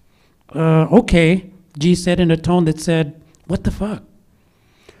 Okay, G said in a tone that said, what the fuck?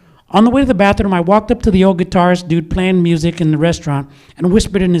 On the way to the bathroom, I walked up to the old guitarist dude playing music in the restaurant and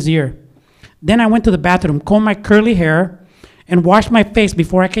whispered in his ear. Then I went to the bathroom, combed my curly hair, and washed my face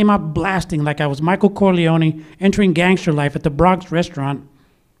before I came out blasting like I was Michael Corleone entering gangster life at the Bronx restaurant.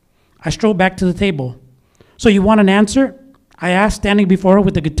 I strolled back to the table. So you want an answer? I asked, standing before her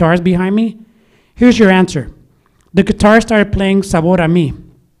with the guitars behind me. Here's your answer. The guitar started playing Sabor a Mi.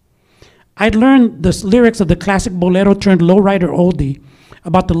 I'd learned the lyrics of the classic bolero turned lowrider oldie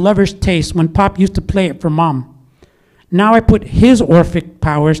about the lover's taste when Pop used to play it for Mom. Now I put his Orphic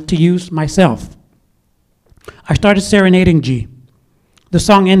powers to use myself. I started serenading G. The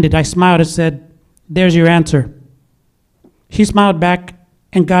song ended. I smiled and said, there's your answer. She smiled back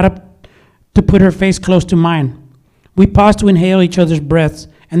and got up to put her face close to mine. We paused to inhale each other's breaths,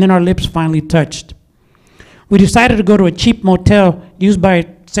 and then our lips finally touched. We decided to go to a cheap motel used by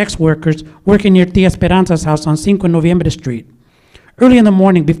sex workers working near Tia Esperanza's house on 5 Noviembre Street. Early in the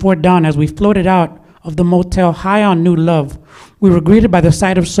morning, before dawn, as we floated out of the motel high on new love, we were greeted by the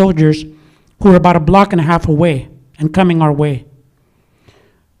sight of soldiers who were about a block and a half away and coming our way.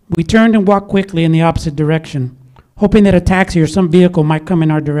 We turned and walked quickly in the opposite direction, hoping that a taxi or some vehicle might come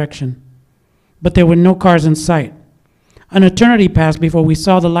in our direction. But there were no cars in sight. An eternity passed before we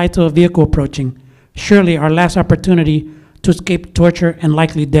saw the lights of a vehicle approaching, surely our last opportunity to escape torture and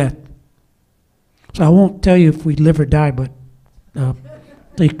likely death. So I won't tell you if we live or die, but so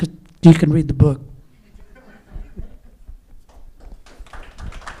you can read the book.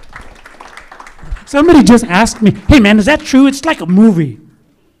 Somebody just asked me, hey man, is that true? It's like a movie.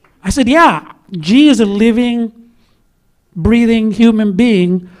 I said, yeah, G is a living, breathing human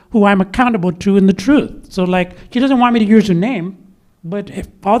being who I'm accountable to in the truth. So like, she doesn't want me to use her name, but if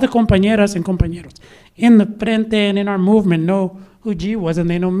all the compañeras and compañeros in the frente and in our movement know who G was and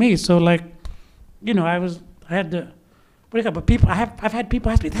they know me. So like, I had to, but people, I've had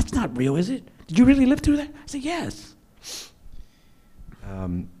people ask me, that's not real, is it? Did you really live through that? I said, yes.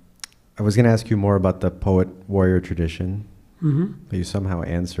 I was going to ask you more about the poet-warrior tradition, but you somehow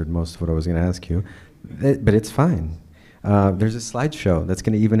answered most of what I was going to ask you. But it's fine. There's a slideshow that's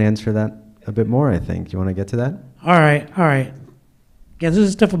going to even answer that a bit more, I think. Do you want to get to that? All right. Yeah, this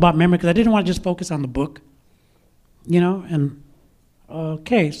is stuff about memory, because I didn't want to just focus on the book, and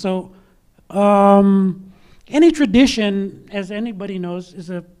okay, so any tradition, as anybody knows, is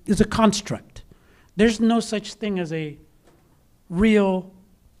a construct. There's no such thing as a real,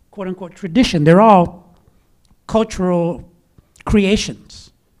 quote-unquote, tradition. They're all cultural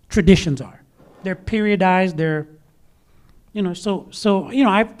creations. Traditions are. They're periodized. They're, and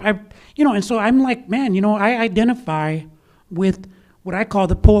so I'm like, man, I identify with what I call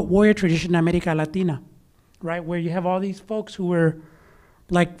the poet-warrior tradition in America Latina, right? Where you have all these folks who were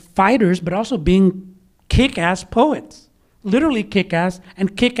like fighters, but also being kick-ass poets, literally kick-ass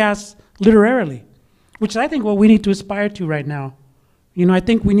and kick-ass literarily, which is, I think, what we need to aspire to right now. I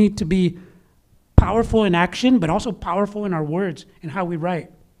think we need to be powerful in action, but also powerful in our words and how we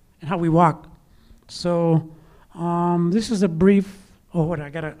write and how we walk. So this is a brief, all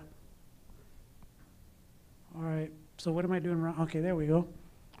right, so what am I doing wrong? Okay, there we go.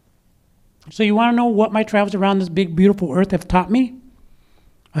 So you want to know what my travels around this big, beautiful earth have taught me?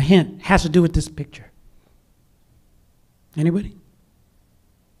 a hint, has to do with this picture. Anybody?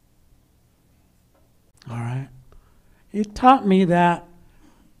 All right. It taught me that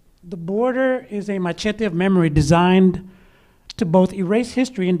the border is a machete of memory designed to both erase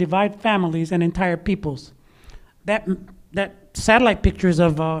history and divide families and entire peoples. That satellite pictures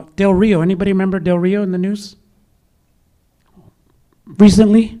of Del Rio. Anybody remember Del Rio in the news?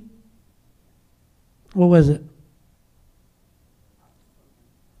 Recently? What was it?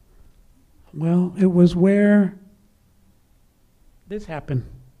 Well, it was where this happened,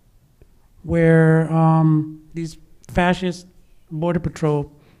 where these fascist Border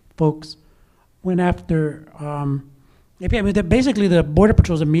Patrol folks went after, basically the Border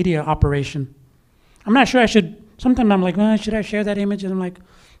Patrol is a media operation. I'm not sure I should, sometimes I'm like, should I share that image? And I'm like,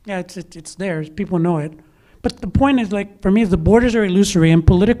 yeah, it's there, people know it. But the point is, like, for me, is the borders are illusory and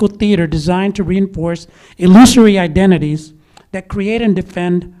political theater designed to reinforce illusory identities that create and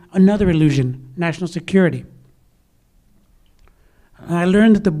defend another illusion, national security. I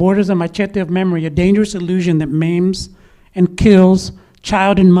learned that the borders are a machete of memory, a dangerous illusion that maims and kills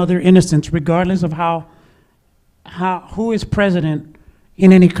child and mother innocence, regardless of who is president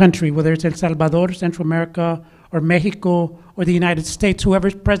in any country, whether it's El Salvador, Central America, or Mexico, or the United States.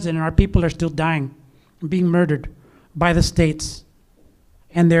 Whoever's president, our people are still dying, being murdered by the states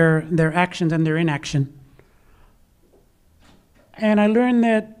and their actions and their inaction. And I learned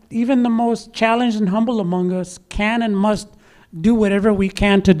that even the most challenged and humble among us can and must do whatever we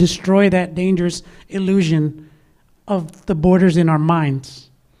can to destroy that dangerous illusion of the borders in our minds,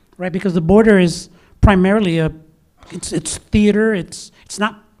 right? Because the border is primarily it's theater, it's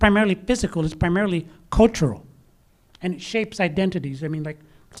not primarily physical, it's primarily cultural. And it shapes identities. I mean, like,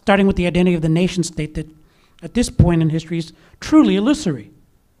 starting with the identity of the nation state that at this point in history is truly illusory.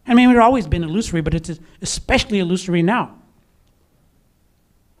 I mean, it's always been illusory, but it's especially illusory now.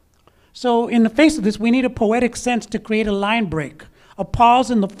 So in the face of this, we need a poetic sense to create a line break, a pause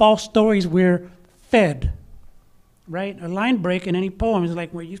in the false stories we're fed, right? A line break in any poem is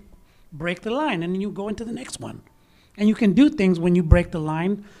like where you break the line and then you go into the next one. And you can do things when you break the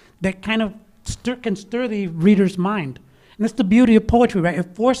line that kind of can stir the reader's mind. And that's the beauty of poetry, right?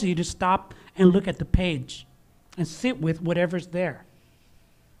 It forces you to stop and look at the page and sit with whatever's there.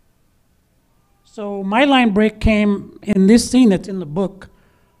 So my line break came in this scene that's in the book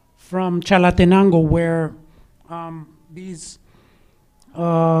from Chalatenango, where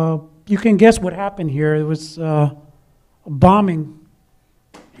you can guess what happened here. It was a bombing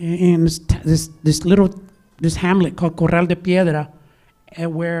in this hamlet called Corral de Piedra,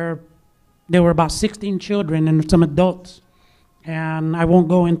 where there were about 16 children and some adults. And I won't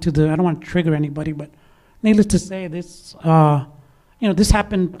go into I don't want to trigger anybody, but needless to say, this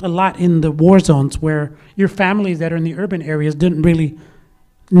happened a lot in the war zones where your families that are in the urban areas didn't really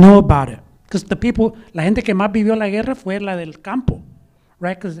know about it. Because la gente que más vivió la guerra fue la del campo,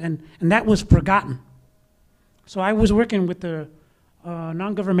 right? And that was forgotten. So I was working with the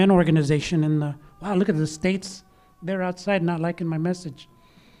non-governmental organization, and wow, look at the states. They're outside not liking my message.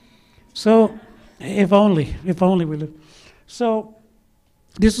 So, if only we lived. So,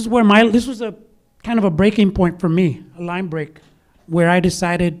 this was a kind of a breaking point for me, a line break, where I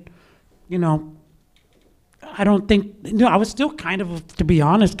decided, I don't think, I was still kind of, to be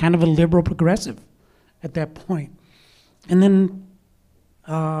honest, kind of a liberal progressive at that point. And then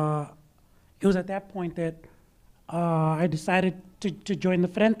it was at that point that I decided to join the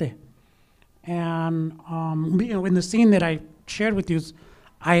Frente. And in the scene that I shared with you,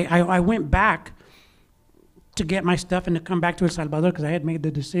 I went back to get my stuff and to come back to El Salvador because I had made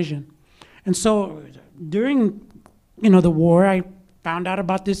the decision. And so during the war, I found out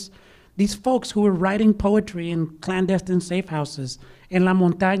about these folks who were writing poetry in clandestine safe houses in La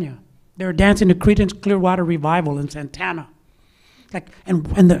Montaña. They were dancing to Creedence Clearwater Revival in Santana.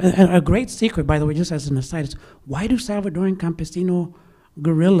 And a great secret, by the way, just as an aside, is why do Salvadoran campesino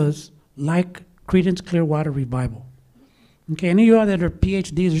guerrillas like Creedence Clearwater Revival? Okay, any of you that are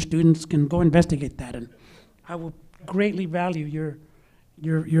PhDs or students can go investigate that, and I will greatly value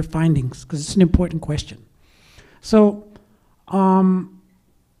your findings because it's an important question. So, the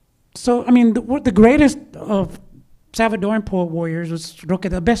greatest of Salvadoran poet warriors was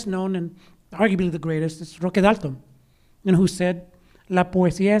the best known and arguably the greatest is Roque Dalton, who said, "La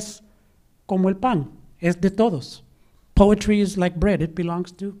poesía es como el pan, es de todos." Poetry is like bread; it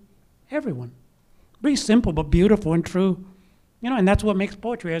belongs to everyone. Very simple, but beautiful and true, and that's what makes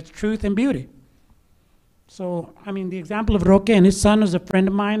poetry: it's truth and beauty. So, the example of Roque and his son is a friend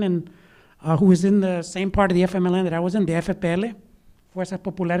of mine, and who was in the same part of the FMLN that I was in, the FPL, Fuerzas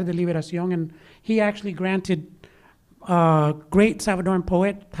Populares de Liberación, and he actually granted great Salvadoran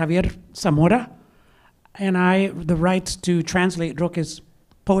poet, Javier Zamora, and I the rights to translate Roque's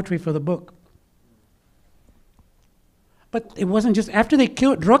poetry for the book. But it wasn't just, after they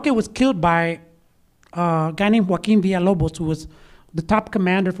killed, Roque was killed by a guy named Joaquin Villalobos, who was the top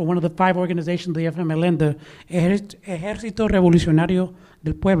commander for one of the 5 organizations of the FMLN, the Ejército Revolucionario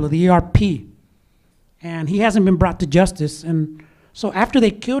del Pueblo, the ERP. And he hasn't been brought to justice. And so after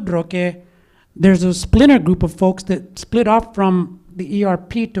they killed Roque, there's a splinter group of folks that split off from the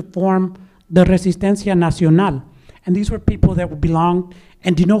ERP to form the Resistencia Nacional. And these were people that belonged,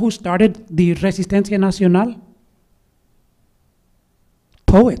 and do you know who started the Resistencia Nacional?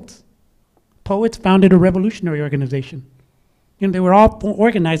 Poets. Poets founded a revolutionary organization. You know, they were all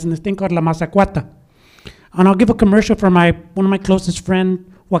organized in this thing called La Mazacuata. And I'll give a commercial for one of my closest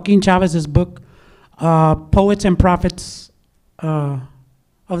friend, Joaquin Chavez's book, Poets and Prophets of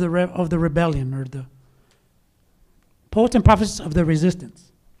the Rebellion, or the Poets and Prophets of the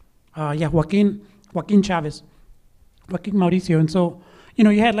Resistance. Joaquin Chavez, Joaquin Mauricio. And so, you know,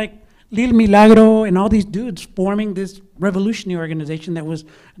 you had like Lil Milagro and all these dudes forming this revolutionary organization that was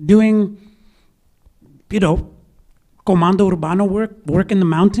doing, you know, comando urbano work in the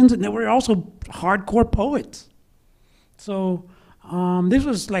mountains, and they were also hardcore poets. So this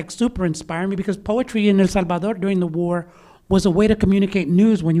was like super inspiring me, because poetry in El Salvador during the war was a way to communicate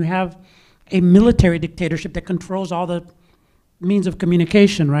news when you have a military dictatorship that controls all the means of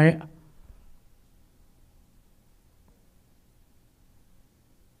communication, right?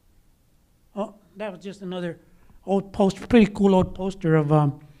 Oh, that was just another old poster, pretty cool old poster of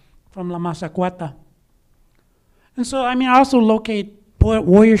from La Mazacuata. And so, I mean, I also locate poet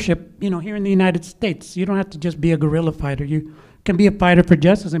warriorship, you know, here in the United States. You don't have to just be a guerrilla fighter. You can be a fighter for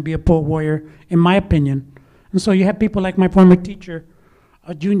justice and be a poet warrior, in my opinion. And so you have people like my former teacher,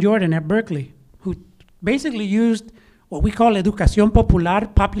 June Jordan at Berkeley, who basically used what we call educación popular,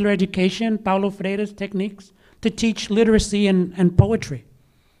 popular education, Paulo Freire's techniques, to teach literacy and poetry.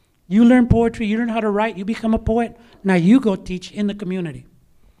 You learn poetry, you learn how to write, you become a poet, now you go teach in the community.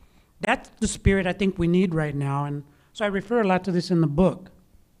 That's the spirit I think we need right now, and so I refer a lot to this in the book.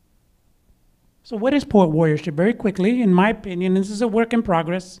 So what is poet warriorship? Very quickly, in my opinion, this is a work in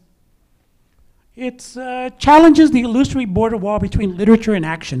progress. It challenges the illusory border wall between literature and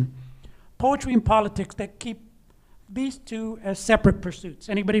action, poetry and politics that keep these two as separate pursuits.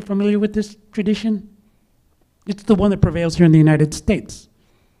 Anybody familiar with this tradition? It's the one that prevails here in the United States.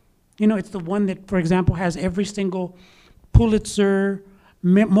 You know, it's the one that, for example, has every single Pulitzer,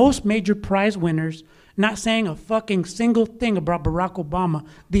 most major prize winners not saying a fucking single thing about Barack Obama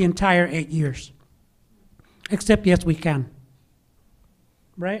the entire 8 years. Except, yes, we can.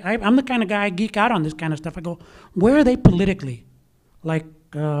 Right? I'm the kind of guy, I geek out on this kind of stuff. I go, where are they politically? Like,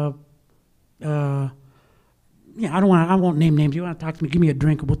 yeah, I won't name names. You want to talk to me, give me a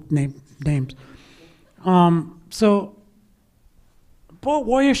drink, we'll name names. So, poet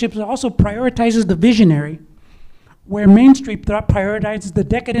warriorship also prioritizes the visionary, where mainstream thought prioritizes the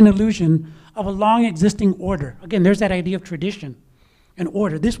decadent illusion of a long existing order. Again, there's that idea of tradition and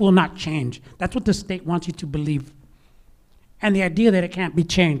order. This will not change. That's what the state wants you to believe. And the idea that it can't be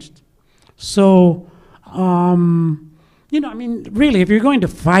changed. So, you know, I mean, really, if you're going to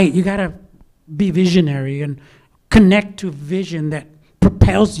fight, you gotta be visionary and connect to vision that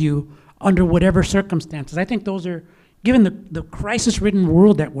propels you under whatever circumstances. I think those are, given the crisis-ridden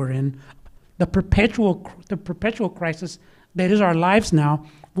world that we're in, the perpetual crisis that is our lives now,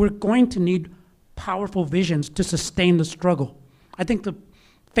 we're going to need powerful visions to sustain the struggle. I think the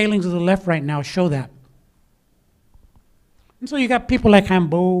failings of the left right now show that. And so you got people like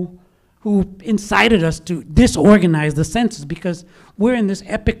Hambo who incited us to disorganize the senses, because we're in this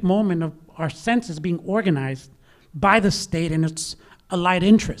epic moment of our senses being organized by the state and its allied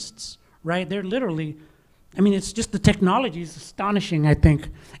interests, right? They're literally, I mean, it's just the technology is astonishing, I think.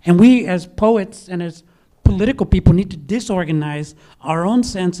 And we as poets and as political people need to disorganize our own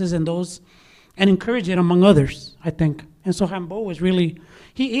senses and those, and encourage it among others, I think. And so Hambo was really,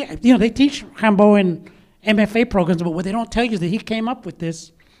 he you know, they teach Hambo in MFA programs, but what they don't tell you is that he came up with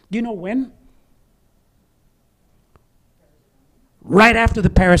this. Do you know when? Right after the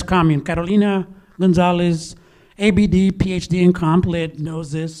Paris Commune. Carolina Gonzalez, ABD, PhD in Comp Lit,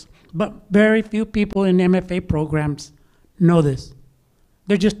 knows this, but very few people in MFA programs know this.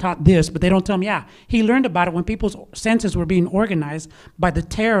 They're just taught this, but they don't tell them, yeah, he learned about it when people's senses were being organized by the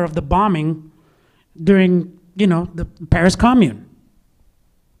terror of the bombing during, you know, the Paris Commune.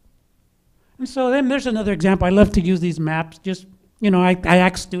 And so then there's another example. I love to use these maps. Just, you know, I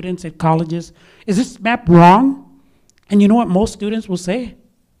ask students at colleges, is this map wrong? And you know what most students will say?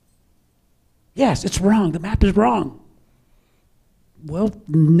 Yes, it's wrong. The map is wrong. Well,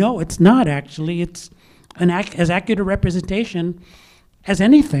 no, it's not actually. It's as accurate a representation as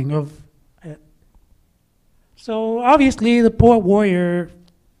anything of. So obviously, the poor warrior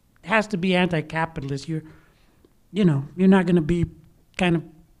has to be anti-capitalist. You're not going to be kind of,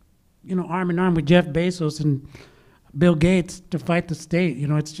 arm in arm with Jeff Bezos and Bill Gates to fight the state.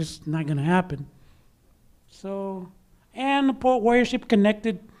 It's just not going to happen. So, and the poet warriorship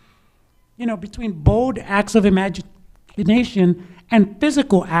connected, between bold acts of imagination and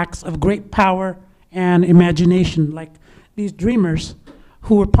physical acts of great power and imagination, like these dreamers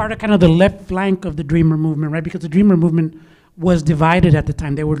who were part of kind of the left flank of the dreamer movement, right? Because the dreamer movement was divided at the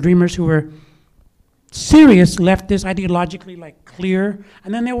time. There were dreamers who were serious leftists, ideologically like clear,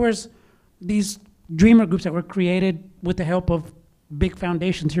 and then there was these dreamer groups that were created with the help of big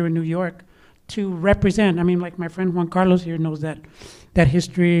foundations here in New York to represent. I mean, like my friend Juan Carlos here knows that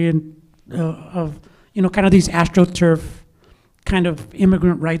history and of kind of these astroturf kind of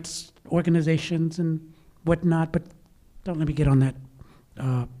immigrant rights organizations and whatnot. But don't let me get on that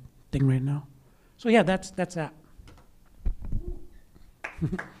thing right now. So yeah, that's that.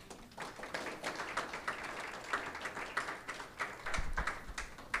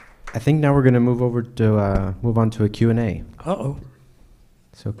 I think now we're going to move on to a Q&A. Uh-oh.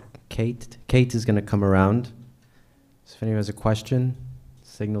 So Kate is going to come around. So if anyone has a question,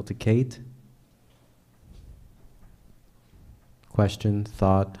 signal to Kate. Question,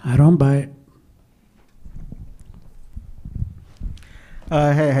 thought. I don't buy it.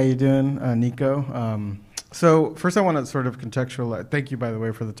 Hey, how you doing? Nico. So first I want to sort of contextualize, thank you, by the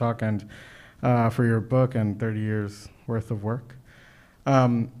way, for the talk and for your book and 30 years worth of work.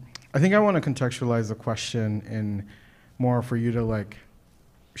 I think I want to contextualize the question in more for you to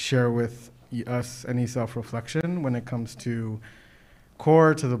share with us any self-reflection when it comes to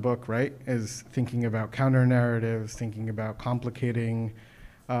core to the book, right? Is thinking about counter narratives, thinking about complicating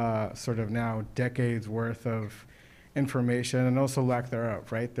sort of now decades worth of information and also lack thereof,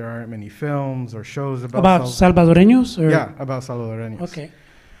 right? There aren't many films or shows about Salvadoreños? Or? Yeah, about Salvadoreños. Okay.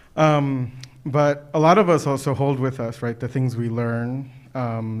 But a lot of us also hold with us, right, the things we learn,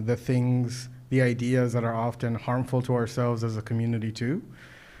 the ideas that are often harmful to ourselves as a community too,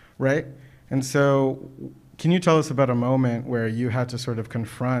 right? And so can you tell us about a moment where you had to sort of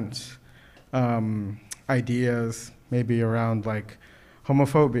confront ideas maybe around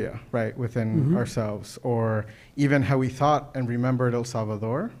homophobia, right, within ourselves, or even how we thought and remembered El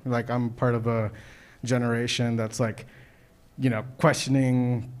Salvador? I'm part of a generation that's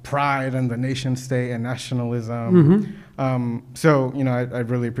questioning pride and the nation state and nationalism. So, I'd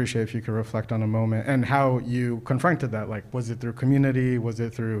really appreciate if you could reflect on a moment and how you confronted that. Was it through community? Was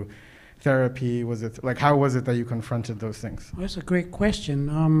it through therapy? Was it how was it that you confronted those things? Well, that's a great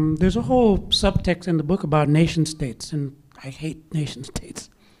question. There's a whole subtext in the book about nation states, and I hate nation states.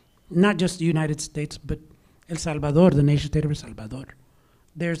 Not just the United States, but El Salvador, the nation state of El Salvador.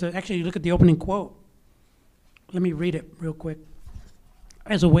 Actually, you look at the opening quote. Let me read it real quick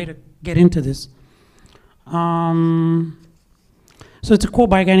as a way to get into this. So it's a quote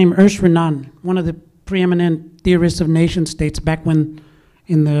by a guy named Ernst Renan, one of the preeminent theorists of nation states back when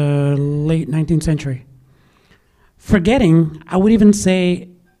in the late 19th century. Forgetting, I would even say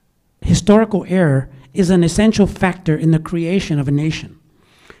historical error, is an essential factor in the creation of a nation.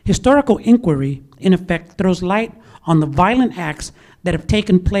 Historical inquiry, in effect, throws light on the violent acts that have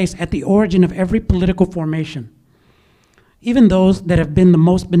taken place at the origin of every political formation, even those that have been the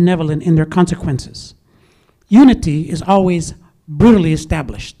most benevolent in their consequences. Unity is always brutally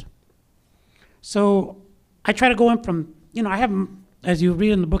established. So I try to go in from, I have, as you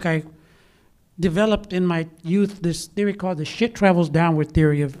read in the book, I developed in my youth this theory called the shit travels downward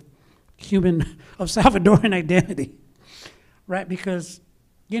theory of Salvadoran identity, right? Because,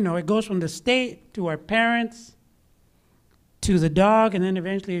 it goes from the state to our parents to the dog, and then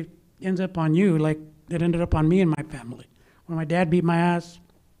eventually ends up on you, like it ended up on me and my family. When my dad beat my ass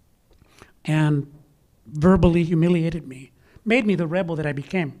and verbally humiliated me, made me the rebel that I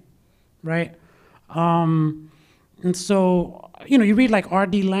became, right? And so, you read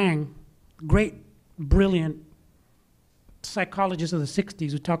R.D. Laing, great, brilliant psychologist of the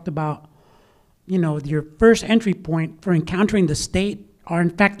 60s who talked about, your first entry point for encountering the state are in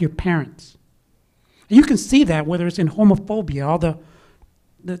fact your parents. And you can see that whether it's in homophobia, all the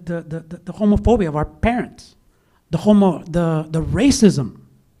homophobia of our parents, the racism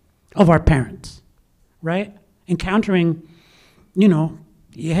of our parents, right? Encountering, "Hijo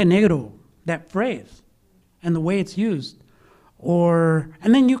negro," that phrase, and the way it's used.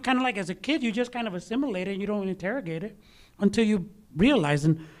 And then you kind of as a kid, you just kind of assimilate it and you don't interrogate it until you realize,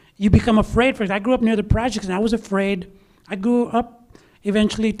 and you become afraid. I grew up near the projects and I was afraid. I grew up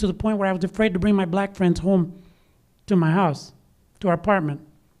eventually to the point where I was afraid to bring my black friends home to my house, to our apartment,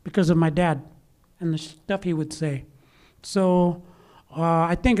 because of my dad and the stuff he would say. So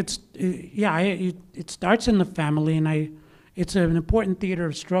I think it starts in the family, and it's an important theater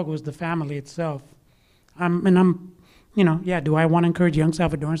of struggle is the family itself. Do I want to encourage young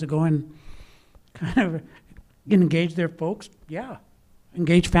Salvadorans to go and kind of engage their folks? Yeah,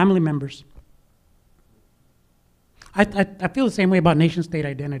 engage family members. I feel the same way about nation-state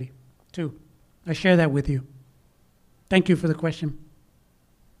identity, too. I share that with you. Thank you for the question.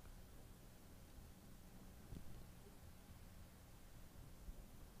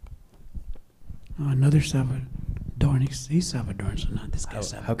 Oh, another Salvadoran. He's Salvadoran, so not this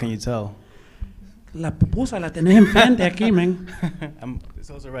guy's Salvadoran. How can you tell? La pupusa la tenés enfrente aquí, man. It's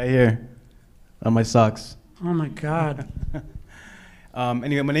also right here on my socks. Oh, my God.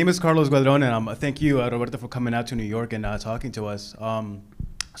 Anyway, my name is Carlos Guadron, and thank you, Roberto, for coming out to New York and talking to us.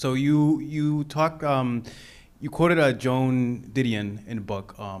 So you quoted Joan Didion in the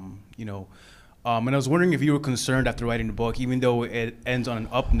book, and I was wondering if you were concerned after writing the book, even though it ends on an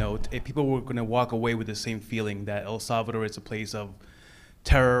up note, if people were going to walk away with the same feeling that El Salvador is a place of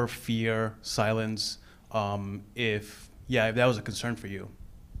terror, fear, silence, if that was a concern for you.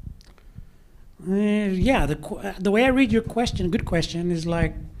 The way I read your question, good question, is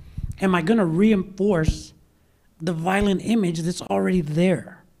like, am I going to reinforce the violent image that's already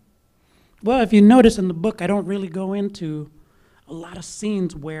there? Well, if you notice in the book, I don't really go into a lot of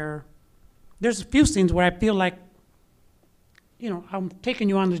scenes where, there's a few scenes where I feel like, I'm taking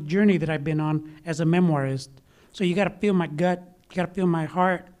you on this journey that I've been on as a memoirist. So you got to feel my gut, you got to feel my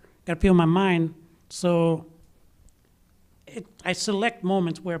heart, you got to feel my mind. So I select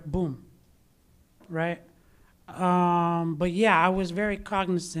moments where, boom, right? But yeah, I was very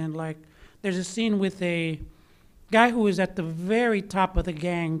cognizant. Like, there's a scene with a guy who is at the very top of the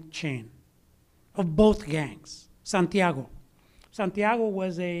gang chain, of both gangs, Santiago. Santiago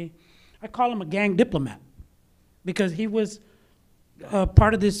was I call him a gang diplomat, because he was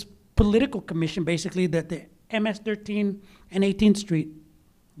part of this political commission, basically, that the MS-13 and 18th Street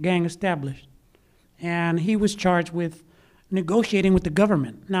gang established. And he was charged with negotiating with the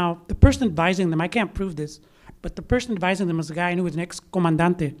government. Now, the person advising them, I can't prove this, but the person advising them was a guy I knew, was an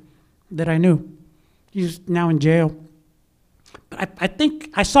ex-comandante that I knew. He's now in jail. But I think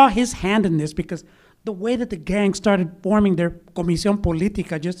I saw his hand in this, because the way that the gang started forming their comisión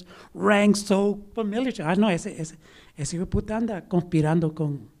política just rang so familiar. I know, ese hijo puta anda conspirando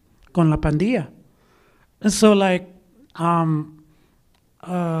con la pandilla. And so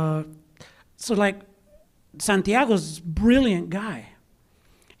Santiago's a brilliant guy.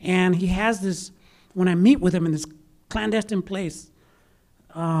 And he has this, when I meet with him in this clandestine place,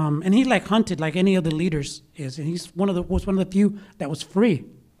 and he hunted like any of the leaders is, and was one of the few that was free.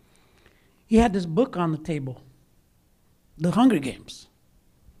 He had this book on the table, The Hunger Games.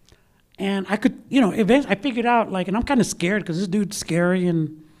 And I could, eventually I figured out, and I'm kind of scared because this dude's scary,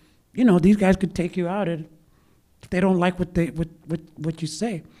 and, these guys could take you out if they don't like what you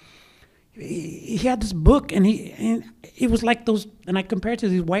say. He had this book, and it was like those, and I compared to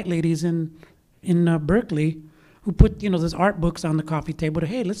these white ladies in Berkeley who put, those art books on the coffee table to,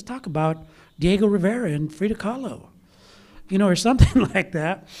 hey, let's talk about Diego Rivera and Frida Kahlo, or something like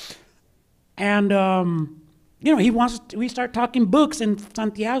that. And, we start talking books, and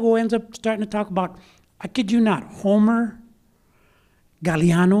Santiago ends up starting to talk about, I kid you not, Homer,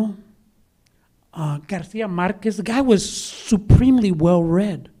 Galeano, Garcia Marquez. The guy was supremely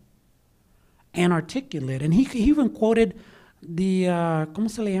well-read and articulate. And he even quoted the,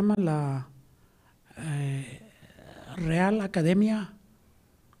 ¿cómo se le llama? La Real Academia?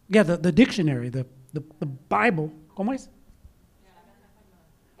 Yeah, the dictionary, the Bible. ¿Cómo es?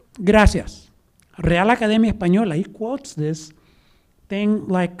 Gracias. Real Academia Española. He quotes this thing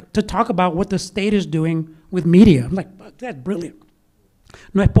to talk about what the state is doing with media. I'm like, that's brilliant.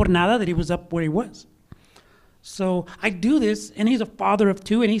 No es por nada that he was up where he was. So I do this, and he's a father of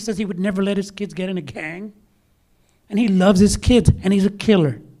two, and he says he would never let his kids get in a gang. And he loves his kids, and he's a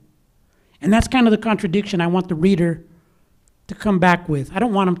killer. And that's kind of the contradiction I want the reader to come back with. I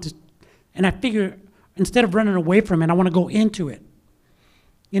don't want him to, and I figure instead of running away from it, I want to go into it.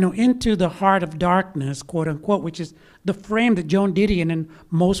 Into the heart of darkness, quote unquote, which is the frame that Joan Didion and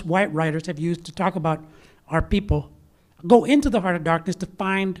most white writers have used to talk about our people. Go into the heart of darkness to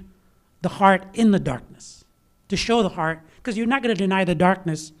find the heart in the darkness, to show the heart, because you're not going to deny the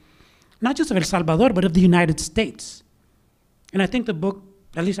darkness, not just of El Salvador, but of the United States. And I think the book,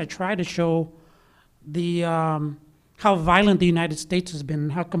 at least I try to show the how violent the United States has been,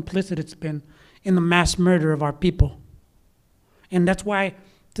 how complicit it's been in the mass murder of our people. And that's why,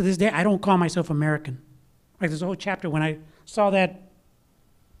 to this day, I don't call myself American. Like there's a whole chapter when I saw that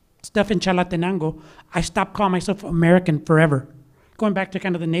stuff in Chalatenango, I stopped calling myself American forever. Going back to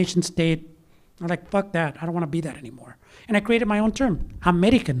kind of the nation state, I'm like, fuck that, I don't want to be that anymore. And I created my own term,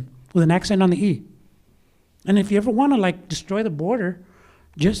 American, with an accent on the E. And if you ever want to like destroy the border,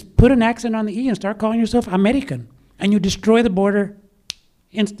 just put an accent on the E and start calling yourself American. And you destroy the border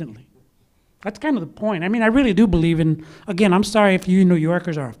instantly. That's kind of the point. I mean, I really do believe in, again, I'm sorry if you New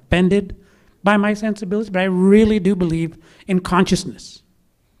Yorkers are offended by my sensibilities, but I really do believe in consciousness.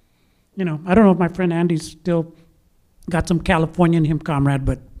 You know, I don't know if my friend Andy's still got some California in him, comrade,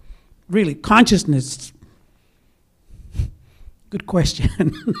 but really, consciousness, good question.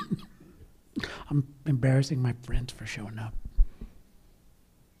 I'm embarrassing my friends for showing up.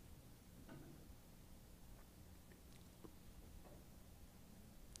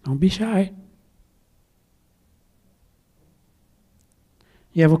 Don't be shy.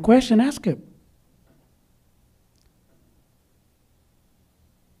 You have a question, ask it.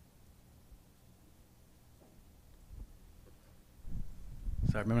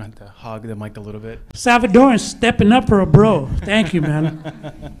 Sorry, remember I had to hog the mic a little bit. Salvadoran stepping up for a bro. Thank you,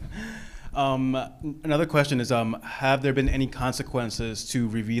 man. Another question is, have there been any consequences to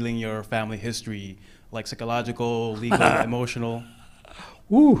revealing your family history, like psychological, legal, emotional?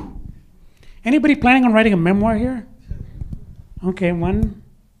 Ooh. Anybody planning on writing a memoir here? Okay, one.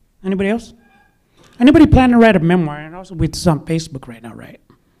 Anybody else? Anybody planning to write a memoir? And also, it's on Facebook right now, right?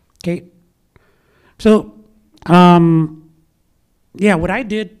 Kate? So, yeah, what I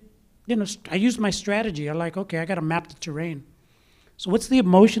did, you know, I used my strategy. I like, okay, I got to map the terrain. So what's the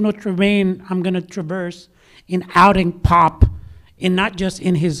emotional terrain I'm going to traverse in outing Pop, in not just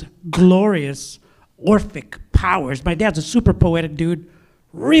in his glorious Orphic powers. My dad's a super poetic dude,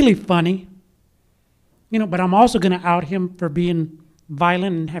 really funny, you know, but I'm also going to out him for being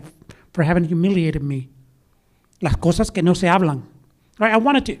violent and for having humiliated me. Las cosas que no se hablan. Right? I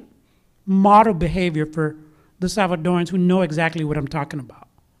wanted to model behavior for the Salvadorans who know exactly what I'm talking about.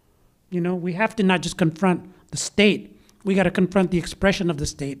 You know, we have to not just confront the state, we got to confront the expression of the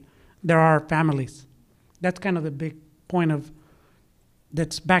state. There are families. That's kind of the big point of,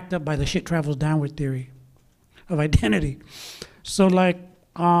 that's backed up by the shit travels downward theory of identity. So like,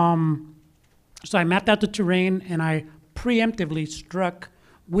 so I mapped out the terrain and I preemptively struck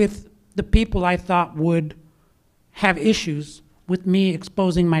with the people I thought would have issues with me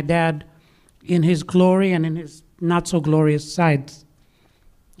exposing my dad in his glory and in his not so glorious sides.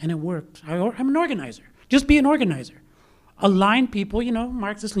 And it worked. I'm an organizer. Just be an organizer. Align people, you know,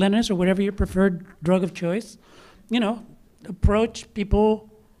 Marxist, Leninist, or whatever your preferred drug of choice, you know, approach people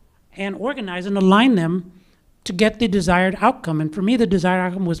and organize and align them to get the desired outcome. And for me, the desired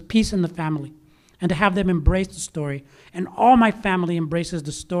outcome was peace in the family and to have them embrace the story. And all my family embraces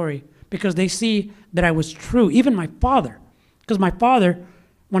the story because they see that I was true, even my father. Because my father,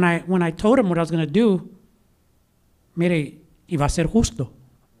 when I told him what I was going to do, mire, iba a ser justo.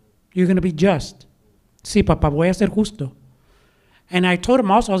 You're going to be just. Sí, papá, voy a ser justo. And I told him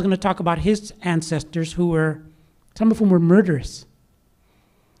also I was going to talk about his ancestors who were, some of whom were murderous.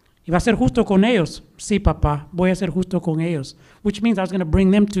 Iba a ser justo con ellos. Sí, papá, voy a ser justo con ellos. Which means I was going to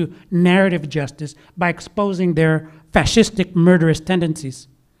bring them to narrative justice by exposing their fascistic, murderous tendencies.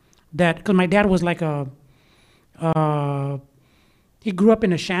 That, because my dad was like he grew up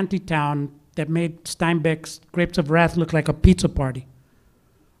in a shanty town that made Steinbeck's Grapes of Wrath look like a pizza party,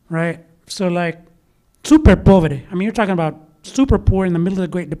 right? So like, super pobre. I mean, you're talking about super poor in the middle of the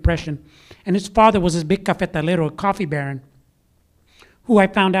Great Depression. And his father was this big cafetalero, a coffee baron, who I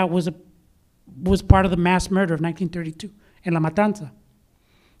found out was part of the mass murder of 1932 in La Matanza.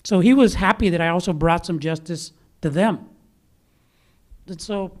 So he was happy that I also brought some justice to them. And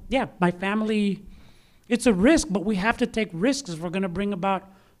so, yeah, my family, it's a risk, but we have to take risks if we're going to bring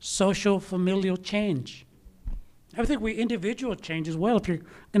about social, familial change. I think individual change as well. If you're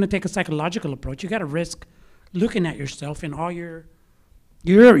going to take a psychological approach, you got to risk looking at yourself in all your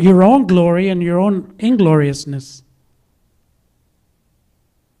own glory and your own ingloriousness.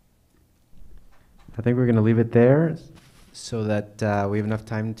 I think we're going to leave it there. So that we have enough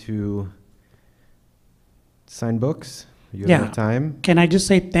time to sign books. You have Yeah. enough time. Can I just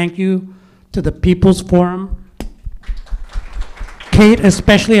say thank you to the People's Forum? Kate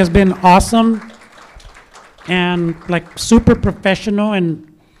especially has been awesome and like super professional, and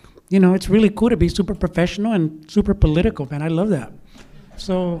you know, it's really cool to be super professional and super political, man. I love that.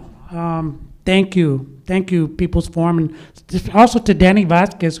 So thank you, People's Forum, and also to Danny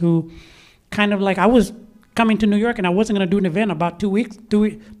Vasquez, who kind of like, I was coming to New York and I wasn't going to do an event about 2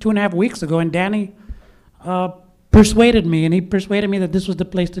 and a half weeks ago, and Danny persuaded me, and he persuaded me that this was the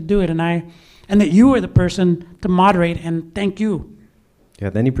place to do it, and that you were the person to moderate, and thank you. Yeah,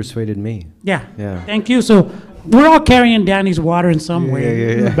 then he persuaded me. Yeah. Yeah. Thank you. So we're all carrying Danny's water in some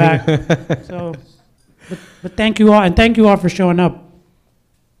way in the back. So, but thank you all, and thank you all for showing up.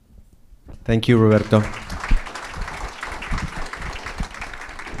 Thank you, Roberto.